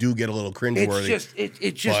wrong, you do get a little cringeworthy.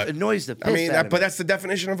 It just annoys the piss I mean, out of but me. that's the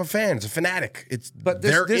definition of a fan. It's a fanatic.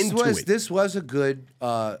 This was a good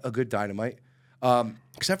Dynamite.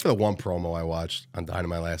 Except for the one promo I watched on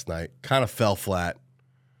Dynamite last night, kind of fell flat.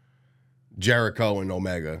 Jericho and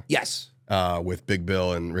Omega. Yes. With Big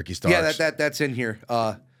Bill and Ricky Starks. Yeah, that's in here.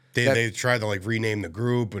 They tried to like rename the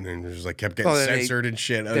group and then just like kept getting censored and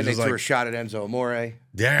shit. Then they threw a shot at Enzo Amore.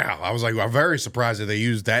 Yeah, I was like, I'm very surprised that they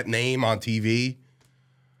used that name on TV.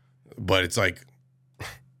 But it's like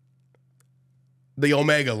the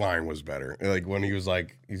Omega line was better. Like when he was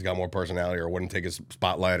like, he's got more personality or wouldn't take his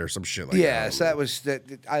spotlight or some shit like that. Yeah, so that was that.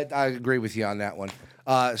 I agree with you on that one.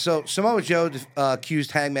 So Samoa Joe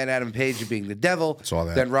accused Hangman Adam Page of being the devil. Saw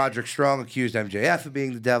that. Then Roderick Strong accused MJF of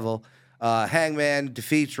being the devil. Hangman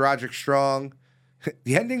defeats Roderick Strong.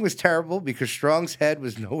 The ending was terrible because Strong's head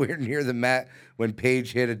was nowhere near the mat when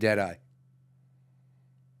Page hit a dead eye.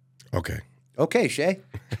 Okay, Shay.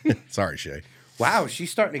 Sorry, Shay. Wow,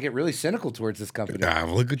 she's starting to get really cynical towards this company.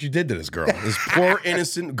 Well, look what you did to this girl. This poor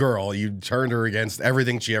innocent girl. You turned her against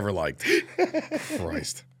everything she ever liked.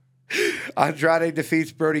 Christ. Andrade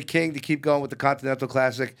defeats Brody King to keep going with the Continental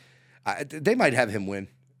Classic. They might have him win.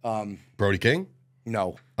 Brody King?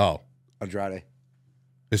 No. Oh. Andrade.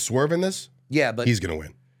 Is Swerve in this? Yeah, but he's going to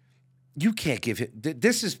win. You can't give him.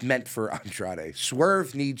 This is meant for Andrade.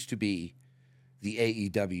 Swerve needs to be the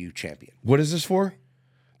AEW champion. What is this for?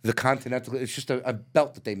 The Continental. It's just a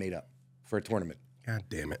belt that they made up for a tournament. God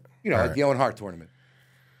damn it. You know, like the Owen Hart tournament.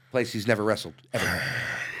 Place he's never wrestled, ever.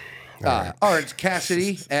 Orange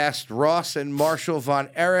Cassidy asked Ross and Marshall Von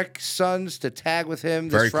Erich's sons to tag with him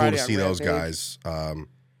this Very Friday cool to see those guys.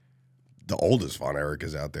 The oldest Von Erich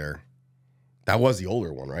is out there. That was the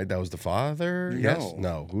older one, right? That was the father? No. Yes?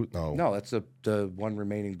 No. No. No, that's the one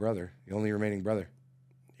remaining brother. The only remaining brother.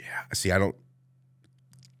 Yeah. See, I don't...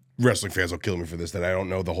 Wrestling fans will kill me for this, that I don't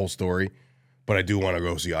know the whole story. But I do want to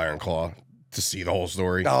go see Iron Claw to see the whole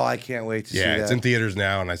story. Oh, I can't wait to see that. Yeah, it's in theaters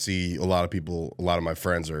now, and I see a lot of people, a lot of my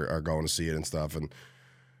friends are going to see it and stuff. And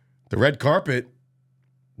the red carpet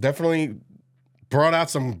definitely brought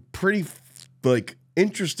out some pretty, like,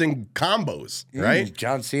 interesting combos, right?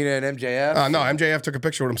 John Cena and MJF. No, MJF took a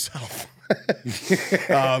picture with himself.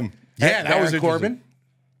 Yeah, that was Corbin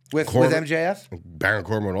with MJF. Baron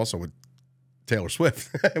Corbin also with Taylor Swift,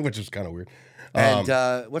 which is kind of weird. And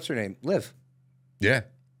what's her name? Liv. Yeah.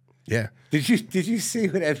 Yeah. Did you see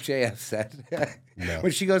what MJF said? No.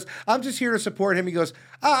 When she goes, "I'm just here to support him," he goes,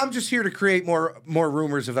 "I'm just here to create more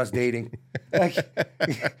rumors of us dating." Like,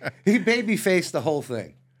 he baby-faced the whole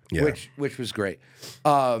thing, which was great.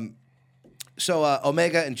 So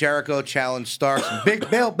Omega and Jericho challenged Starks and Big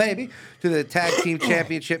Bill, baby, to the Tag Team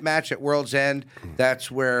Championship match at World's End. That's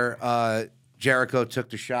where Jericho took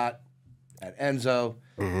the shot at Enzo,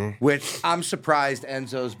 which I'm surprised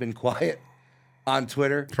Enzo's been quiet on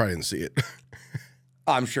Twitter. Probably didn't see it.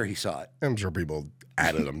 I'm sure he saw it. I'm sure people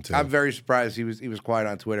added him too. I'm very surprised he was quiet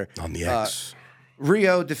on Twitter. On the X.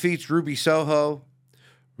 Rio defeats Ruby Soho.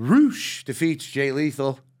 Roosh defeats Jay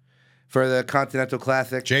Lethal for the Continental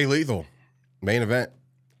Classic. Jay Lethal, main event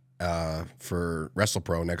for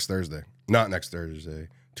WrestlePro next Thursday. Not next Thursday.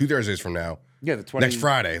 2 Thursdays from now. Yeah, the 20th. Next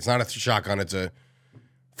Friday. It's not a shotgun. It's a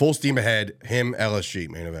full steam ahead. Him, LSG,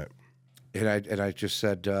 main event. And I just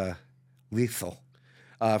said Lethal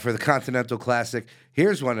for the Continental Classic.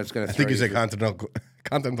 Here's one that's going to. I think you said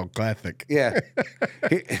Continental Classic. Yeah.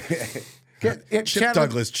 Chip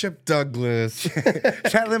Douglas. Chatlin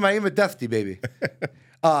Maima Dufty, baby.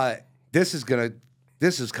 This is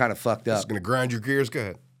kind of fucked up. This is gonna grind your gears. Go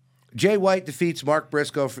ahead. Jay White defeats Mark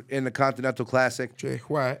Briscoe in the Continental Classic. Jay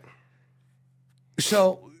White.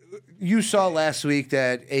 So you saw last week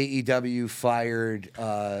that AEW fired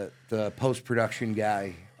the post-production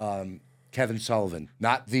guy, Kevin Sullivan.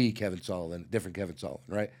 Not the Kevin Sullivan, different Kevin Sullivan,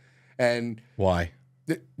 right? And why?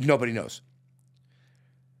 Nobody knows.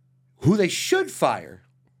 Who they should fire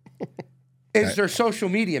is their social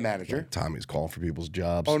media manager. Tommy's calling for people's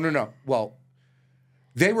jobs. Oh, no. Well,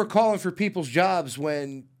 they were calling for people's jobs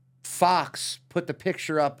when Fox put the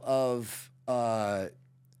picture up of Bobby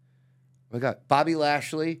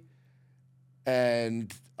Lashley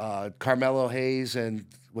and Carmelo Hayes and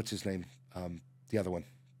what's his name? The other one.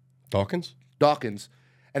 Dawkins? Dawkins.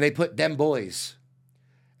 And they put them boys.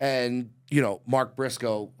 And, Mark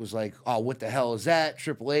Briscoe was like, oh, what the hell is that?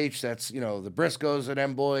 Triple H, that's, the Briscoes and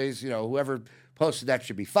them boys. Whoever posted that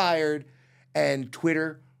should be fired. And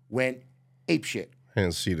Twitter went apeshit. I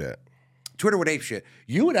didn't see that. Twitter went apeshit.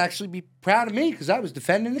 You would actually be proud of me because I was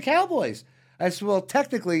defending the Cowboys. I said, well,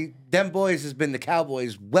 technically, them boys has been the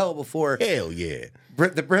Cowboys well before. Hell yeah.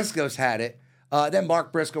 The Briscoes had it. Then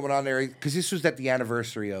Mark Briscoe went on there because this was at the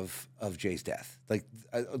anniversary of Jay's death, like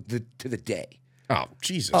to the day. Oh,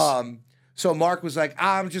 Jesus. So Mark was like,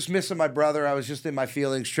 I'm just missing my brother. I was just in my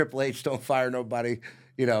feelings. Triple H, don't fire nobody.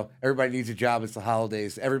 Everybody needs a job. It's the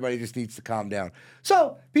holidays. Everybody just needs to calm down.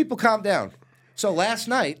 So people calm down. So last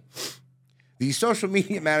night, the social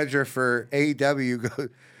media manager for AEW goes,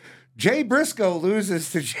 Jay Briscoe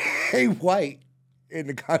loses to Jay White in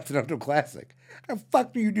the Continental Classic. How the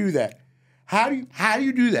fuck do you do that? How do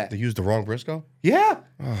you do that? They used the wrong Briscoe? Yeah.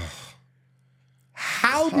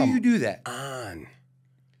 How do you do that?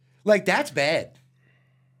 Like, that's bad.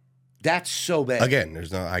 That's so bad. Again,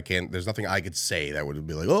 there's nothing I could say that would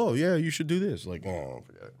be like, oh yeah, you should do this. Like, oh,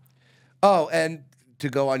 forget it. Oh, and to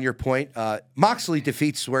go on your point, Moxley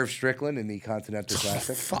defeats Swerve Strickland in the Continental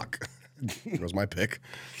Classic. Fuck. That was my pick.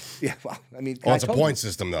 Yeah, well, I mean, it's a point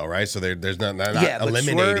system though, right? So there's not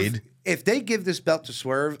eliminated. Swerve, if they give this belt to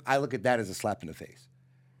Swerve, I look at that as a slap in the face.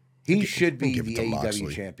 He should be the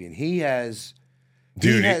AEW champion. He has,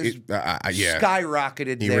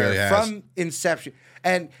 skyrocketed there really from inception.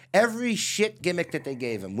 And every shit gimmick that they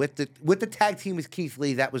gave him with the tag team with Keith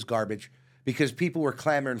Lee, that was garbage because people were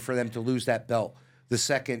clamoring for them to lose that belt the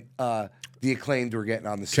second the Acclaimed were getting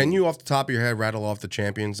on the scene. Can you, off the top of your head, rattle off the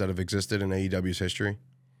champions that have existed in AEW's history?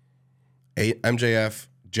 MJF,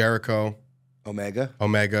 Jericho, Omega,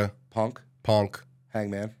 Punk,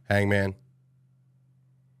 Hangman,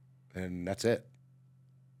 and that's it.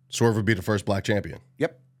 Swerve would be the first black champion.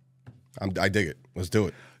 Yep. I dig it. Let's do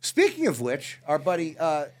it. Speaking of which, our buddy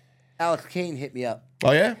Alex Kane hit me up.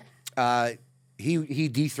 Oh, yeah? He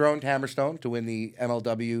dethroned Hammerstone to win the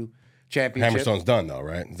MLW championship. Hammerstone's done, though,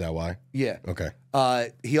 right? Is that why? Yeah. Okay.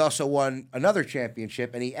 He also won another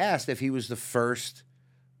championship, and he asked if he was the first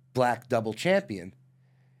black double champion.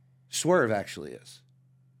 Swerve actually is.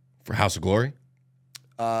 For House of Glory?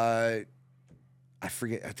 I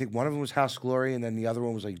forget. I think one of them was House of Glory, and then the other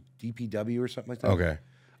one was like DPW or something like that. Okay.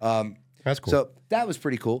 That's cool. So that was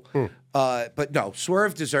pretty cool. But no,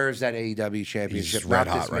 Swerve deserves that AEW championship. He's red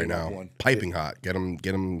hot right now. Piping hot. Get him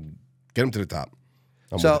to the top.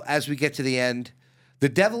 So as we get to the end, the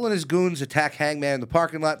Devil and his goons attack Hangman in the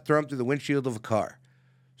parking lot, throw him through the windshield of a car.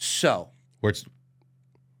 So what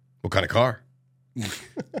kind of car?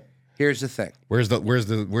 Here's the thing. Where's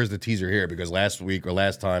the teaser here? Because last week or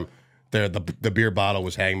last time, the beer bottle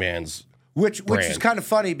was Hangman's. Which is kind of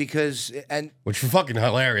funny because which was fucking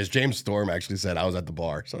hilarious. James Storm actually said I was at the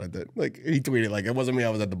bar, so I did. Like he tweeted like it wasn't me, I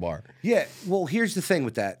was at the bar. Yeah. Well, here's the thing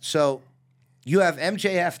with that. So you have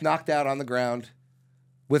MJF knocked out on the ground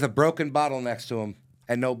with a broken bottle next to him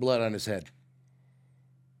and no blood on his head.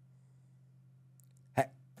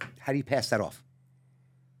 How do you pass that off?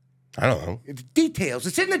 I don't know. It's details.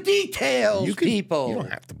 It's in the details, people. You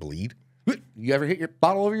don't have to bleed. You ever hit your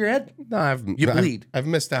bottle over your head? No, you bleed. I've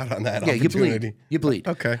missed out on that. Yeah, opportunity. You bleed.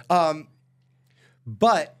 Okay.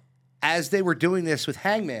 But as they were doing this with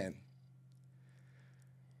Hangman,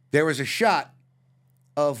 there was a shot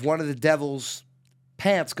of one of the Devil's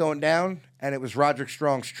pants going down, and it was Roderick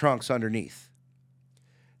Strong's trunks underneath.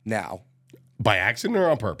 Now, by accident or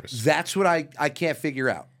on purpose? That's what I can't figure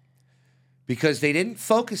out. Because they didn't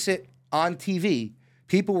focus it on TV.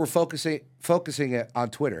 People were focusing it on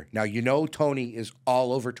Twitter. Now, Tony is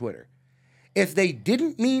all over Twitter. If they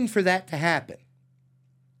didn't mean for that to happen,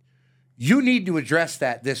 you need to address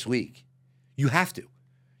that this week. You have to.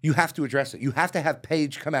 You have to address it. You have to have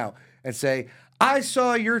Paige come out and say, I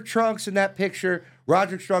saw your trunks in that picture.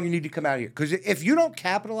 Roderick Strong, you need to come out here. Because if you don't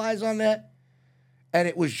capitalize on that, and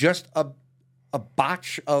it was just a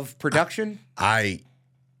botch of production.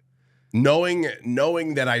 Knowing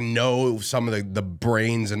that I know some of the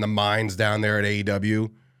brains and the minds down there at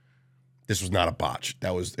AEW, this was not a botch.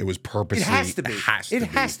 It was purposely. It has to be. It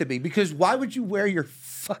has to be because why would you wear your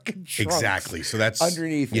fucking trunks? Exactly. So that's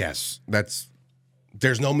underneath. Yes,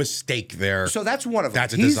 there's no mistake there. So that's one of them.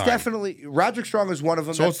 That's a He's design. Roderick Strong is one of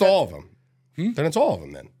them. So it's all of them. Then it's all of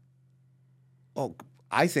them then. Oh,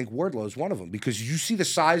 I think Wardlow is one of them because you see the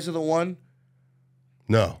size of the one.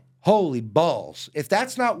 No. Holy balls. If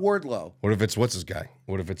that's not Wardlow. What if it's, what's his guy?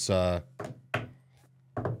 What if it's,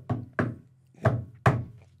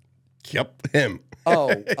 yep, him.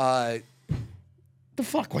 Oh, the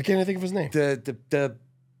fuck? Why can't I think of his name?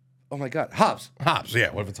 Oh my God, Hobbs. Hobbs,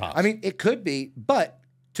 yeah. What if it's Hobbs? I mean, it could be, but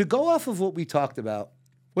To go off of what we talked about,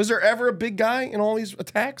 Was there ever a big guy in all these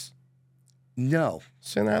attacks? no.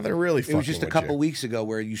 So now they're really fucking It was just a with couple you. weeks ago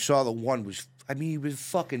where you saw the one was, he was a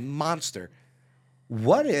fucking monster.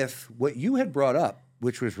 What if what you had brought up,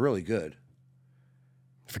 which was really good,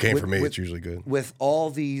 If it came with- from me, with- it's usually good. with all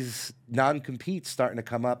these non-competes starting to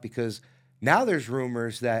come up, because now there's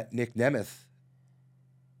rumors that Nick Nemeth,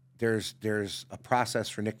 there's a process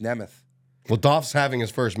for Nick Nemeth. Well, Dolph's having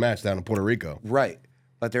his first match down in Puerto Rico. Right.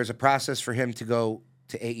 But there's a process for him to go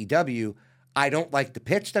to AEW. I don't like the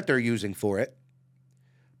pitch that they're using for it.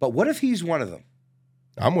 But what if he's one of them?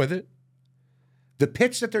 I'm with it. The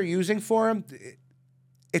pitch that they're using for him,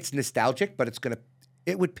 it's nostalgic, but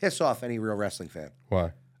it would piss off any real wrestling fan.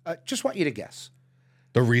 Why? Just want you to guess.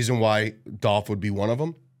 The reason why Dolph would be one of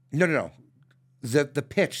them? No. The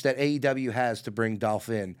pitch that AEW has to bring Dolph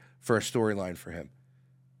in for a storyline for him.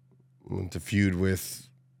 To feud with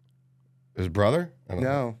his brother? I don't know.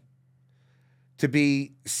 No. To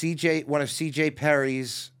be one of CJ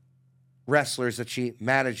Perry's wrestlers that she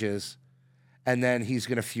manages, and then he's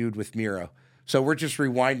going to feud with Miro. So we're just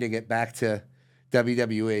rewinding it back to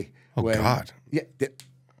WWE. Oh, God. Yeah.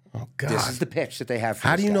 Oh, God. This is the pitch that they have for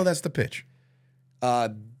How this do you guy. know that's the pitch?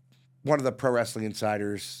 One of the Pro Wrestling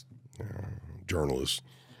Insiders. Journalist.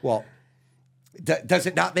 Well, does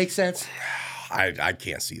it not make sense? I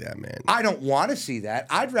can't see that, man. I don't want to see that.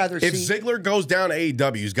 I'd rather If see. Ziggler goes down to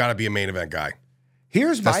AEW, he's got to be a main event guy.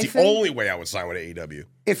 Here's That's my the thing. only way I would sign with AEW.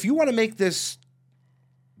 If you want to make this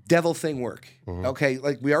devil thing work, Mm-hmm. okay,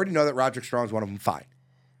 like we already know that Roderick Strong's one of them, fine.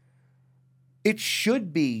 It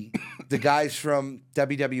should be the guys from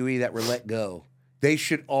WWE that were let go. They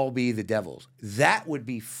should all be the devils. That would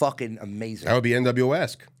be fucking amazing. That would be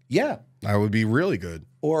NWO-esque. Yeah. That would be really good.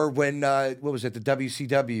 Or when, what was it, the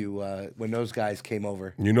WCW, when those guys came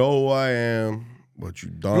over. You know who I am, but you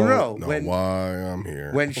don't No, know when- why I'm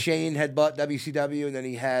here. When Shane had bought WCW and then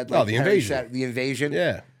he had Oh, the Perry Invasion. The Invasion.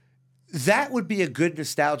 Yeah, That would be a good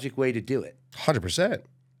nostalgic way to do it. 100%.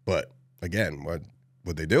 But again,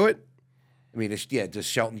 would they do it? I mean, does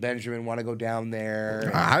Shelton Benjamin want to go down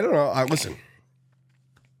there? I don't know. Listen,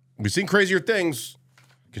 we've seen crazier things.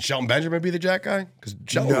 Can Shelton Benjamin be the Jack guy? Because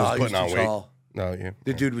Shelton was he putting on too weight. tall. No, yeah.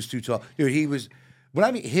 The dude was too tall. Dude, he was,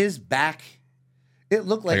 his back, it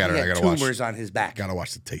looked like he had gotta watch. tumors on his back. Gotta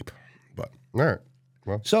watch the tape. But all right.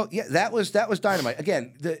 Well, So, yeah, that was Dynamite.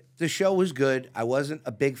 Again, the show was good. I wasn't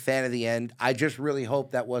a big fan of the end. I just really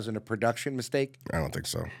hope that wasn't a production mistake. I don't think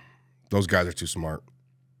so. Those guys are too smart.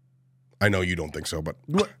 I know you don't think so, but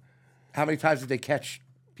How many times did they catch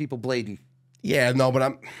people blading? yeah, no,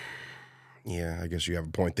 but yeah, I guess you have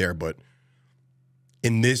a point there, but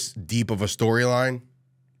in this deep of a storyline,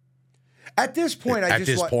 At this point, At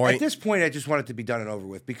this point- I just want it to be done and over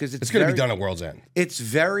with because it's going to be done at World's End. It's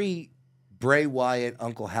very Bray Wyatt,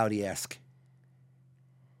 Uncle Howdy-esque.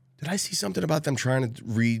 Did I see something about them trying to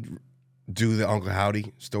redo the Uncle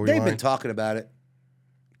Howdy storyline? They've been talking about it.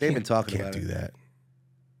 They've been talking Can't about do it.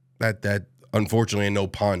 that. That unfortunately, and no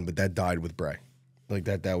pun, but that died with Bray. Like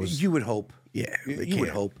that was You would hope. yeah. they You would can't.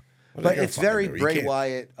 hope. What are But they gonna it's fucking very do? You Bray can't.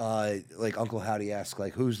 Wyatt, like Uncle Howdy-esque.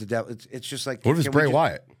 Like, who's the devil? It's just like... What if it's can we Bray just-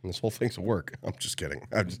 Wyatt? This whole thing's a work. I'm just kidding.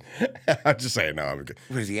 I'm just saying. No, I'm.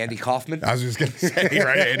 What is he, Andy Kaufman? I was just gonna say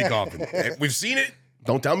right, Andy Kaufman. We've seen it.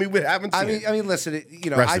 Don't tell me we haven't seen it. I mean, listen, Rest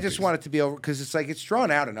I in just peace. want it to be over because it's like it's drawn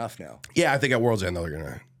out enough now. Yeah, I think at World's End they're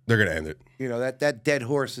gonna end it. That dead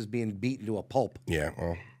horse is being beaten to a pulp. Yeah,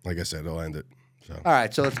 well, like I said, they'll end it. So All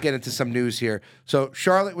right, so let's get into some news here. So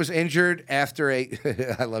Charlotte was injured after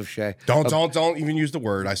I love Shay. don't even use the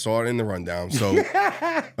word. I saw it in the rundown. So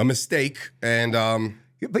a mistake, and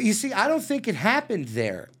But you see, I don't think it happened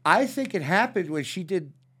there. I think it happened when she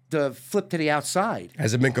did the flip to the outside.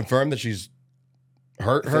 has it been confirmed that she's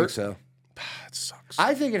hurt? I think so. That sucks.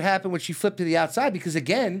 I think it happened when she flipped to the outside because,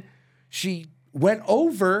 again, she went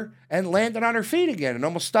over and landed on her feet again and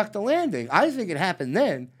almost stuck the landing. I think it happened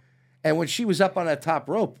then. And when she was up on that top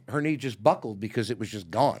rope, her knee just buckled because it was just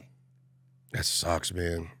gone. That sucks,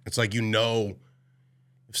 man. It's like if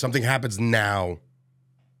something happens now,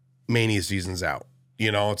 Mania season's out.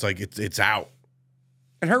 It's like it's out.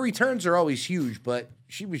 And her returns are always huge, but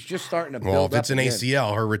she was just starting to build Well, up. if it's an again.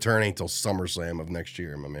 ACL, her return ain't till SummerSlam of next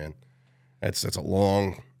year, my man. That's a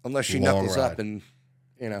long, Unless she long knuckles ride. up and,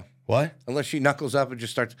 What? unless she knuckles up and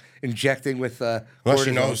just starts injecting with Unless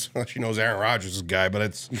cortisone. she knows Aaron Rodgers is a guy, but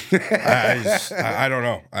it's I don't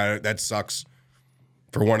know. That sucks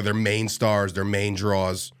for one of their main stars, their main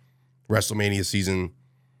draws. WrestleMania season,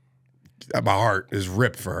 my heart is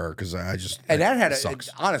ripped for her because And that had sucks.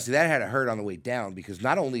 honestly, that had to hurt on the way down because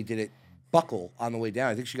not only did it buckle on the way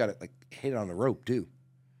down, I think she got it like hit on the rope too.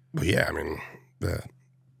 But yeah, I mean,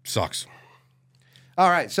 Sucks. All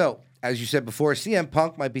right, so as you said before, CM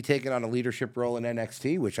Punk might be taking on a leadership role in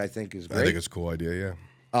NXT, which I think is great. I think it's a cool idea,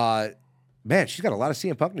 yeah. Man, she's got a lot of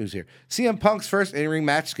CM Punk news here. CM Punk's first in-ring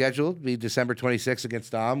match scheduled to be December 26th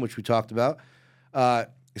against Dom, which we talked about.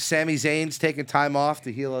 Sami Zayn's taking time off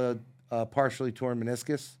to heal a partially torn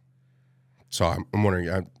meniscus. So I'm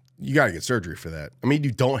wondering, you got to get surgery for that. I mean,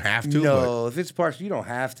 you don't have to. No, if it's partial, you don't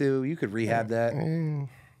have to. You could rehab that.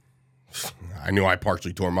 I knew I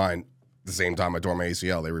partially tore mine the same time I tore my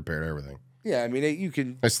ACL. They repaired everything. Yeah, I mean, you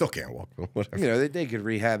can. I still can't walk. Whatever. You know, they could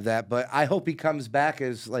rehab that, but I hope he comes back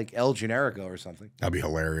as like El Generico or something. That'd be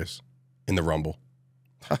hilarious in the Rumble.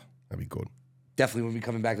 That'd be good. Definitely won't be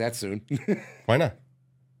coming back that soon. Why not?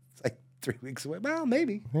 It's like 3 weeks away. Well,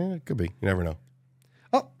 maybe. Yeah, it could be. You never know.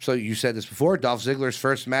 Oh, so you said this before. Dolph Ziggler's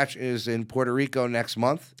first match is in Puerto Rico next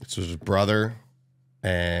month. It's his brother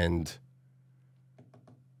and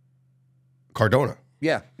Cardona.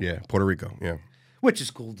 Yeah. Yeah, Puerto Rico. Yeah. Which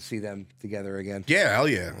is cool to see them together again. Yeah, hell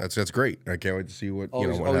yeah. That's great. I can't wait to see what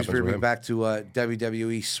Always, what always happens with bring me him. back to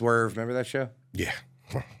WWE Swerve. Remember that show? Yeah.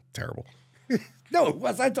 Terrible. No, it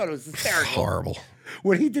was. I thought it was hysterical. Horrible.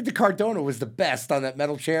 What he did to Cardona was the best on that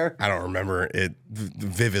metal chair. I don't remember it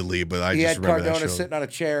vividly, but I He just had remember Cardona that show. sitting on a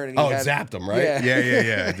chair. And he had, zapped him, right?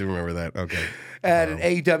 Yeah. I do remember that. Okay. And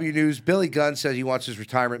in AEW news, Billy Gunn says he wants his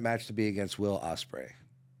retirement match to be against Will Ospreay.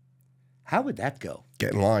 How would that go?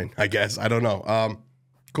 Get in line, I guess. I don't know.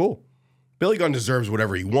 Cool. Billy Gunn deserves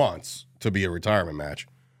whatever he wants to be a retirement match.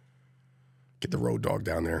 Get the Road Dogg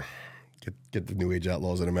down there. Get the New Age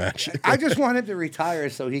Outlaws in a match. I just want him to retire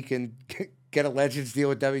so he can get a Legends deal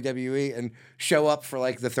with WWE and show up for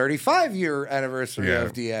like the 35-year anniversary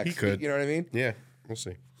of DX. He could. You know what I mean? Yeah, we'll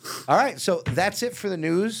see. All right, so that's it for the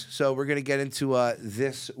news. So we're going to get into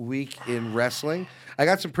this week in wrestling. I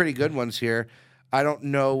got some pretty good ones here. I don't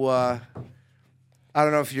know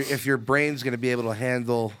if your brain's going to be able to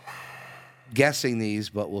handle guessing these,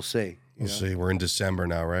 but we'll see. We'll see. We're in December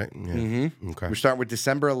now, right? Yeah. Mm-hmm. Okay. We're starting with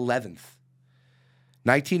December 11th,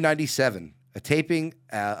 1997. A taping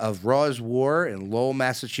of Raw's War in Lowell,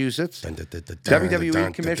 Massachusetts.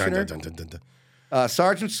 WWE Commissioner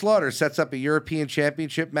Sergeant Slaughter sets up a European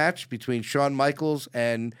Championship match between Shawn Michaels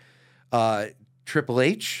and Triple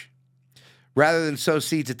H. Rather than sow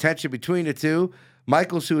seeds of tension between the two,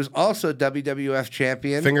 Michaels, who is also WWF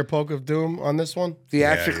champion, Finger poke of doom on this one?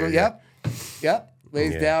 theatrically, Yeah. yep,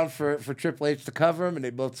 lays down for Triple H to cover him, and they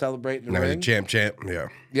both celebrate in the Now ring. the champ. Yeah.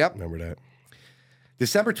 Yep. Remember that.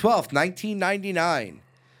 December 12th, 1999,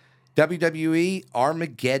 WWE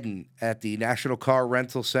Armageddon at the National Car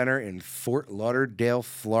Rental Center in Fort Lauderdale,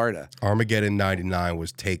 Florida. Armageddon 99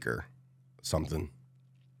 was Taker something.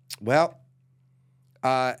 Well,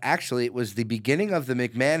 actually, it was the beginning of the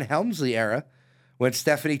McMahon-Helmsley era when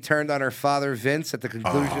Stephanie turned on her father, Vince, at the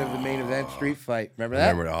conclusion of the main event street fight. Remember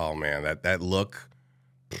that? Oh, man, that look.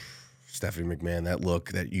 Stephanie McMahon, that look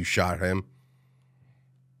that you shot him.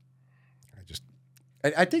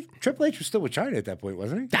 I think Triple H was still with China at that point,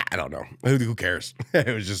 wasn't he? I don't know. Who cares? It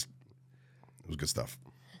was good stuff.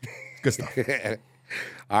 Good stuff.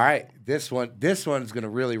 All right, this one's going to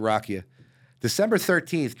really rock you. December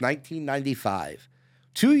 13th, 1995.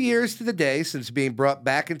 2 years to the day since being brought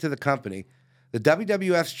back into the company, the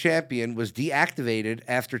WWF's champion was deactivated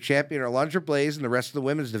after champion Alundra Blaze and the rest of the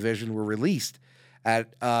women's division were released in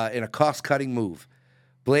a cost-cutting move.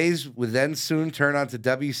 Blaze would then soon turn on to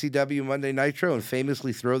WCW Monday Nitro and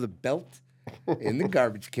famously throw the belt in the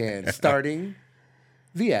garbage can, starting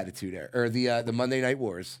the Attitude Era, or the Monday Night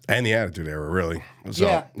Wars. And the Attitude Era, really.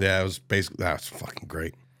 So, yeah, it was basically, that was fucking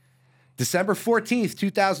great. December 14th,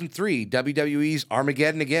 2003, WWE's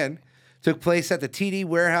Armageddon again took place at the TD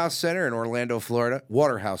Warehouse Center in Orlando, Florida.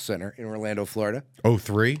 Waterhouse Center in Orlando, Florida.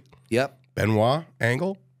 03? Yep. Benoit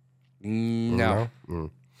Angle? No.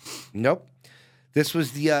 Nope. This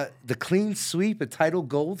was the clean sweep of title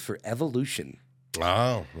gold for Evolution.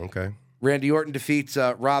 Oh, okay. Randy Orton defeats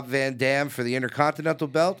Rob Van Dam for the Intercontinental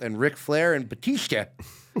Belt, and Ric Flair and Batista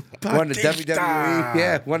won the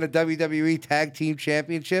WWE Tag Team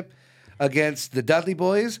Championship against the Dudley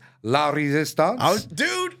Boys, La Resistance.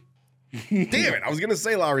 Dude, damn it! I was gonna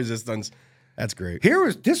say La Resistance. That's great.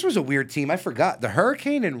 This was a weird team. I forgot the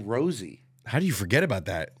Hurricane and Rosie. How do you forget about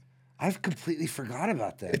that? I've completely forgot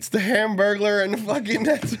about that. It's the Hamburglar and the fucking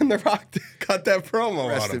Nets and the Rock cut that promo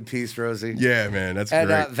Rest on him. in peace, Rosie. Yeah, man, that's and,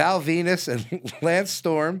 great. Val Venus and Lance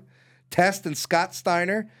Storm, Test and Scott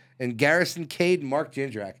Steiner, and Garrison Cade and Mark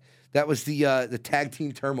Jindrak. That was the tag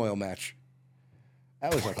team turmoil match.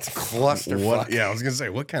 That was like a clusterfuck. Yeah, I was gonna say,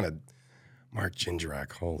 what kind of Mark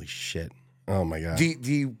Jindrak? Holy shit! Oh my god.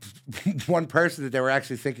 The one person that they were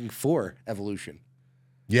actually thinking for Evolution.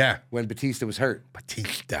 Yeah. when Batista was hurt.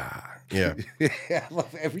 Batista. Yeah. I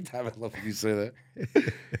love every time I love when you say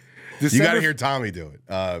that. You got to hear Tommy do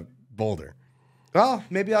it. Boulder. Well,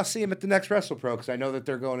 maybe I'll see him at the next WrestlePro because I know that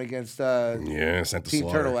they're going against Sent to Team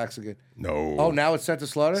Slaughter. Turtle Wax again. No. Oh, now it's Sent to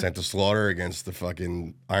Slaughter? Sent to Slaughter against the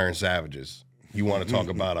fucking Iron Savages. You want to talk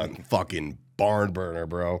about a fucking barn burner,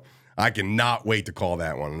 bro. I cannot wait to call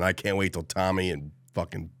that one. And I can't wait till Tommy and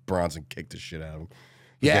fucking Bronson kick the shit out of him.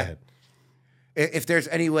 Yeah. If there's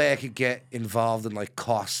any way I could get involved in like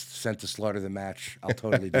costs Sent to Slaughter the match, I'll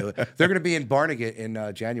totally do it. They're going to be in Barnegat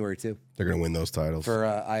in January too. They're going to win those titles. For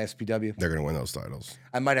ISPW. They're going to win those titles.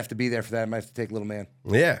 I might have to be there for that. I might have to take Little Man.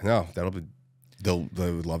 Yeah, no, that'll be. They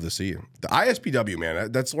would love to see you. The ISPW,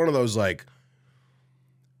 man, that's one of those like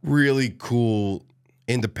really cool,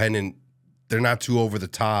 independent. They're not too over the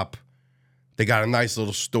top. They got a nice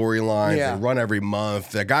little storyline. Yeah. They run every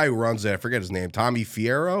month. The guy who runs it, I forget his name, Tommy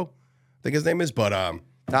Fierro, I think his name is. But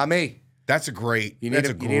Tommy, that's a great. you need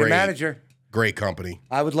a manager. Great company.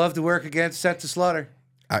 I would love to work against Sent to Slaughter.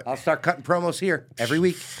 I'll start cutting promos here every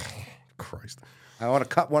week. Christ. I want to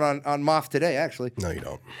cut one on Maff today, actually. No, you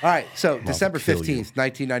don't. All right, so December 15th,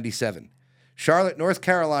 1997. Charlotte, North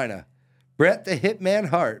Carolina. Bret the Hitman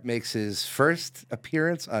Hart makes his first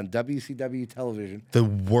appearance on WCW television. The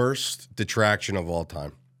worst detraction of all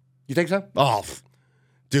time. You think so? Oh,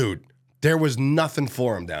 dude, there was nothing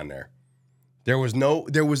for him down there. There was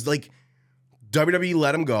like WWE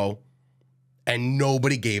let him go and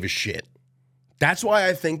nobody gave a shit. That's why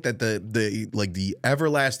I think that the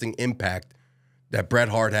everlasting impact that Bret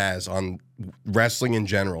Hart has on wrestling in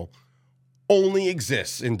general only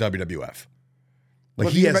exists in WWF. Like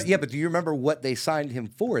but do you remember what they signed him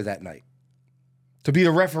for that night? To be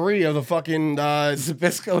the referee of the fucking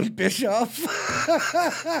Zbyszko and Bischoff.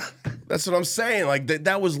 That's what I'm saying. Like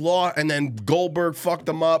that was law, and then Goldberg fucked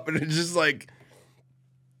them up, and it's just like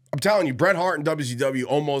I'm telling you, Bret Hart and WCW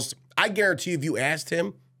almost. I guarantee if you asked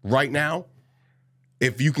him right now,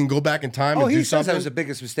 if you can go back in time and do he says something, that was the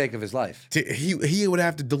biggest mistake of his life. He would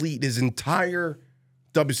have to delete his entire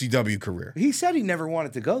WCW career. He said he never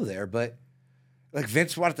wanted to go there, but like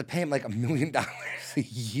Vince wanted to pay him like $1 million a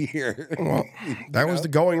year. Well, that was the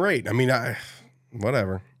going rate. I mean,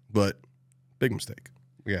 whatever, but big mistake.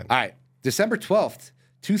 Yeah. All right, December 12th,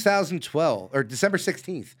 2012, or December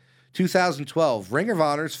 16th, 2012, Ring of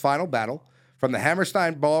Honor's final battle from the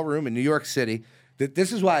Hammerstein Ballroom in New York City.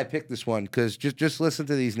 This is why I picked this one, because just listen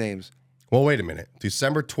to these names. Well, wait a minute.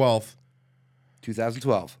 December 12th.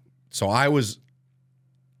 2012. So that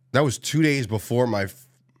was 2 days before it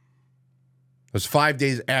was 5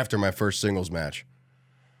 days after my first singles match.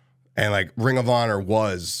 And like Ring of Honor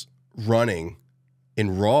was running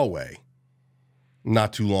in Rawway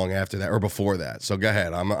not too long after that or before that. So go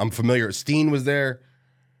ahead. I'm familiar. Steen was there.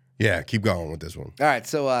 Yeah, keep going with this one. All right,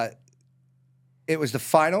 so it was the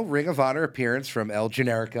final Ring of Honor appearance from El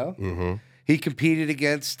Generico. Mm-hmm. He competed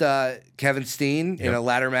against Kevin Steen in a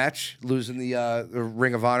ladder match, losing the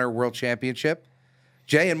Ring of Honor World Championship.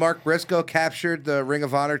 Jay and Mark Briscoe captured the Ring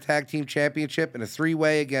of Honor Tag Team Championship in a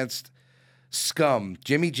three-way against Scum,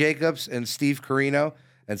 Jimmy Jacobs and Steve Corino,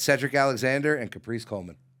 and Cedric Alexander and Caprice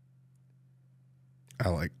Coleman. I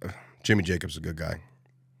like Jimmy Jacobs, a good guy.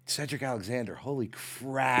 Cedric Alexander, holy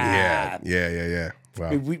crap. Yeah.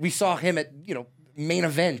 Wow. We saw him at, main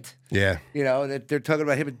event. Yeah. They're talking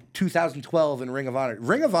about him in 2012 in Ring of Honor.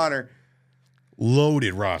 Ring of Honor.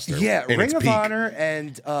 Loaded roster. Yeah, in Ring its of peak. Honor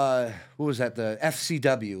and what was that? The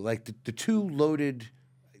FCW, like the two loaded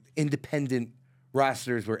independent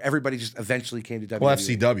rosters where everybody just eventually came to WWE. Well,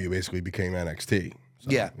 FCW basically became NXT. So,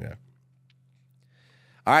 Yeah.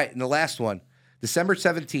 All right, and the last one, December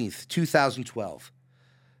 17th, 2012.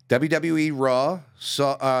 WWE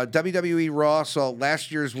Raw saw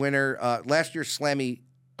last year's winner, last year's Slammy.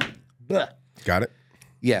 Got it?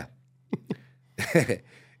 Yeah.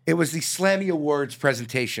 It was the Slammy Awards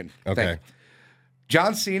presentation. Okay.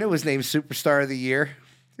 John Cena was named Superstar of the Year.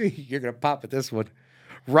 You're going to pop at this one.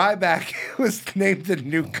 Ryback was named the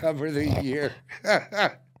Newcomer of the Year.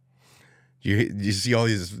 You see all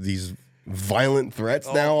these violent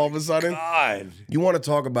threats now all of a sudden? God. You want to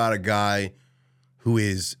talk about a guy who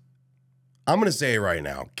is, I'm going to say it right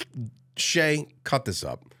now. Shay, cut this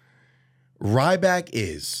up. Ryback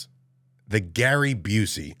is the Gary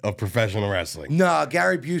Busey of professional wrestling. No,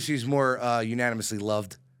 Gary Busey's more unanimously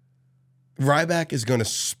loved. Ryback is going to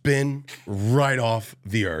spin right off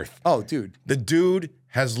the earth. Oh, dude. The dude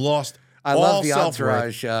has lost I all love the self-worth.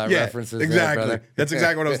 Entourage references. Exactly. There, That's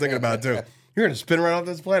exactly what I was thinking about, too. You're going to spin right off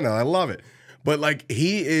this planet. I love it. But, like,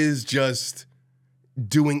 he is just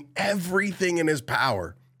doing everything in his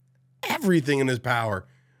power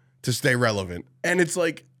to stay relevant. And it's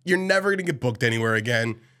like, you're never going to get booked anywhere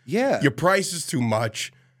again. Yeah. Your price is too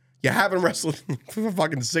much. You haven't wrestled for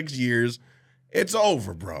fucking 6 years. It's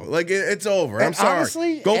over, bro. Like, it's over. And I'm sorry.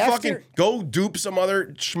 honestly, Go dupe some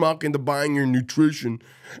other schmuck into buying your nutrition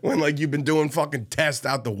when, like, you've been doing fucking tests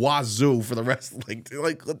out the wazoo for the rest.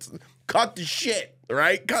 Like let's cut the shit,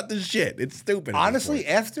 right? Cut the shit. It's stupid. Honestly,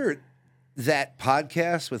 after that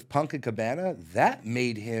podcast with Punk and Cabana, that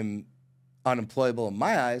made him unemployable in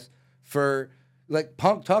my eyes for, like,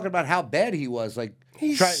 Punk talking about how bad he was. Like,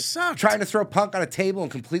 sucked. Trying to throw Punk on a table and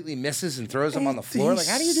completely misses and throws him on the floor. Like,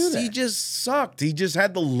 how do you do that? He just sucked. He just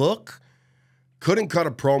had the look. Couldn't cut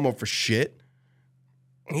a promo for shit.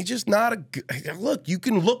 He's just not a good... Look, you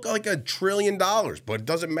can look like $1 trillion, but it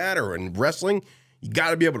doesn't matter. In wrestling, you got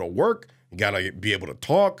to be able to work. You got to be able to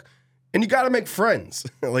talk. And you got to make friends.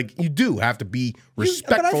 Like, you do have to be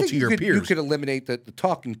respectful to your peers. You could eliminate the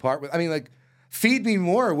talking part. I mean, like, Feed Me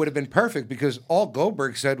More would have been perfect because all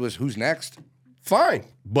Goldberg said was, who's next? Fine,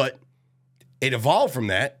 but it evolved from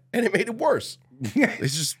that, and it made it worse.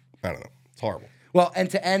 It's just, I don't know. It's horrible. Well, and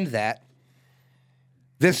to end that,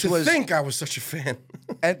 I think I was such a fan.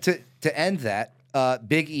 And to end that,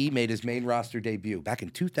 Big E made his main roster debut back in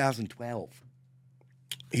 2012.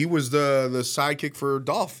 He was the sidekick for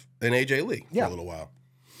Dolph and AJ Lee for a little while.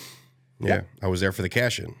 Yeah, I was there for the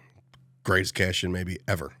cash-in. Greatest cash-in maybe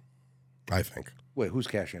ever, I think. Wait, who's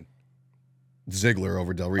cash-in? Ziggler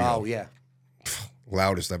over Del Rio. Oh, yeah.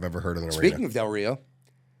 Loudest I've ever heard in an arena. Speaking of Del Rio,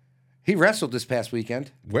 he wrestled this past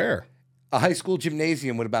weekend. Where? A high school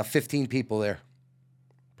gymnasium with about 15 people there.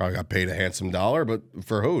 Probably got paid a handsome dollar, but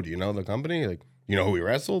for who? Do you know the company? Like, you know who he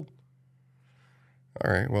wrestled?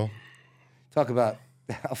 All right, well. Talk about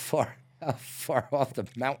how far off the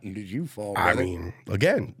mountain did you fall, brother? I mean,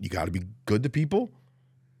 again, you got to be good to people.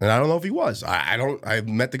 And I don't know if he was. I've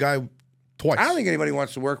met the guy twice. I don't think anybody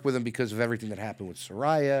wants to work with him because of everything that happened with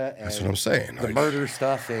Soraya. And that's what I'm saying. The murder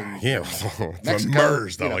stuff in Mexico. The murder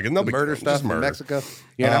stuff. Like, the murder stuff in Mexico.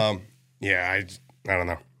 You know? Yeah, I don't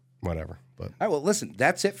know. Whatever. But all right, well, listen,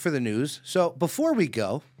 that's it for the news. So before we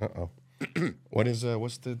go. What's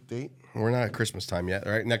the date? We're not at Christmas time yet,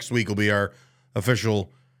 right? Next week will be our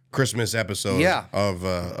official Christmas episode of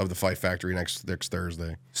the Fight Factory next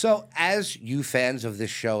Thursday. So as you fans of this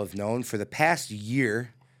show have known, for the past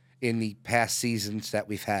year, in the past seasons that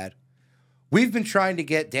we've had, we've been trying to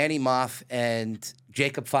get Danny Maff and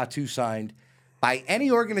Jacob Fatu signed by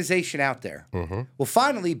any organization out there. Mm-hmm. Well,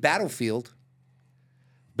 finally, Battlefield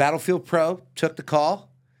Pro took the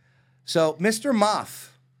call. So, Mr. Maff,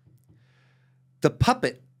 the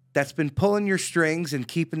puppet that's been pulling your strings and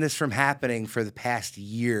keeping this from happening for the past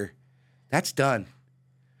year, that's done.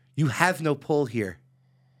 You have no pull here.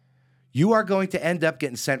 You are going to end up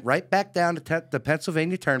getting sent right back down to the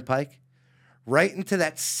Pennsylvania Turnpike, right into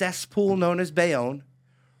that cesspool known as Bayonne,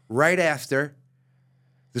 right after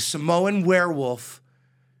the Samoan werewolf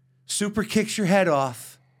super kicks your head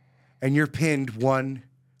off, and you're pinned 1,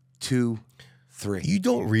 2, 3. You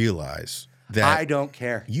don't realize that. I don't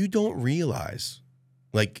care. You don't realize.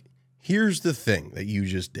 Like, here's the thing that you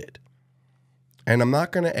just did. And I'm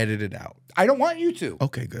not going to edit it out. I don't want you to.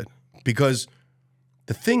 Okay, good. Because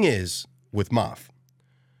the thing is, with Maff,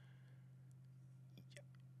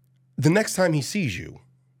 the next time he sees you,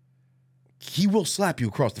 he will slap you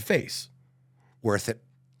across the face. Worth it.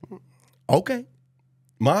 Okay.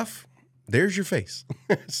 Maff, there's your face.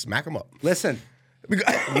 Smack him up. Listen,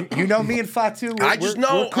 you know me and Fatu. I just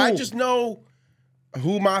know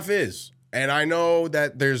who Maff is. And I know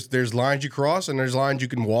that there's lines you cross, and there's lines you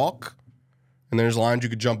can walk, and there's lines you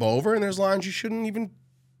could jump over, and there's lines you shouldn't even.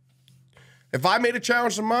 If I made a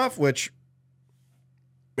challenge to Maff, which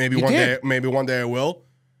maybe one day I will.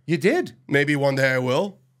 You did. Maybe one day I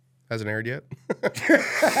will. Hasn't aired yet.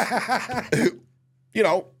 You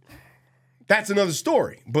know, that's another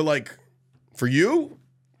story. But like, for you,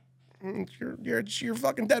 you're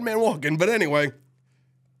fucking dead man walking. But anyway,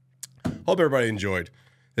 hope everybody enjoyed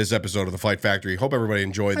this episode of the Fight Factory. Hope everybody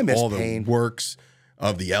enjoyed all the works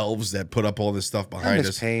of the elves that put up all this stuff behind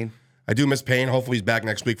us. Payne. I do miss Payne. Hopefully he's back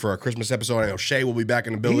next week for our Christmas episode. I know Shay will be back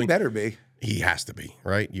in the building. He better be. He has to be,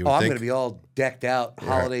 right? I'm going to be all decked out,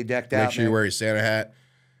 holiday decked out. Make sure you wear your Santa hat.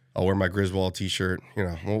 I'll wear my Griswold t-shirt. You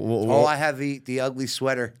know, I have the ugly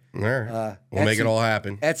sweater. All right. We'll make it all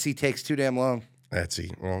happen. Etsy takes too damn long.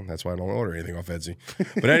 Etsy. Well, that's why I don't order anything off Etsy.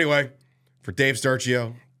 But anyway, for Dave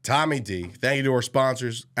Sturchio, Tommy Dee, thank you to our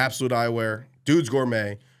sponsors, Absolute Eyewear, Dudes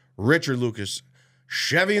Gourmet, Richard Lucas,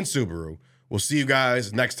 Chevy and Subaru. We'll see you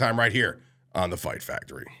guys next time right here on the Fight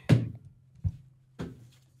Factory.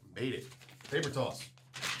 Made it. Paper toss.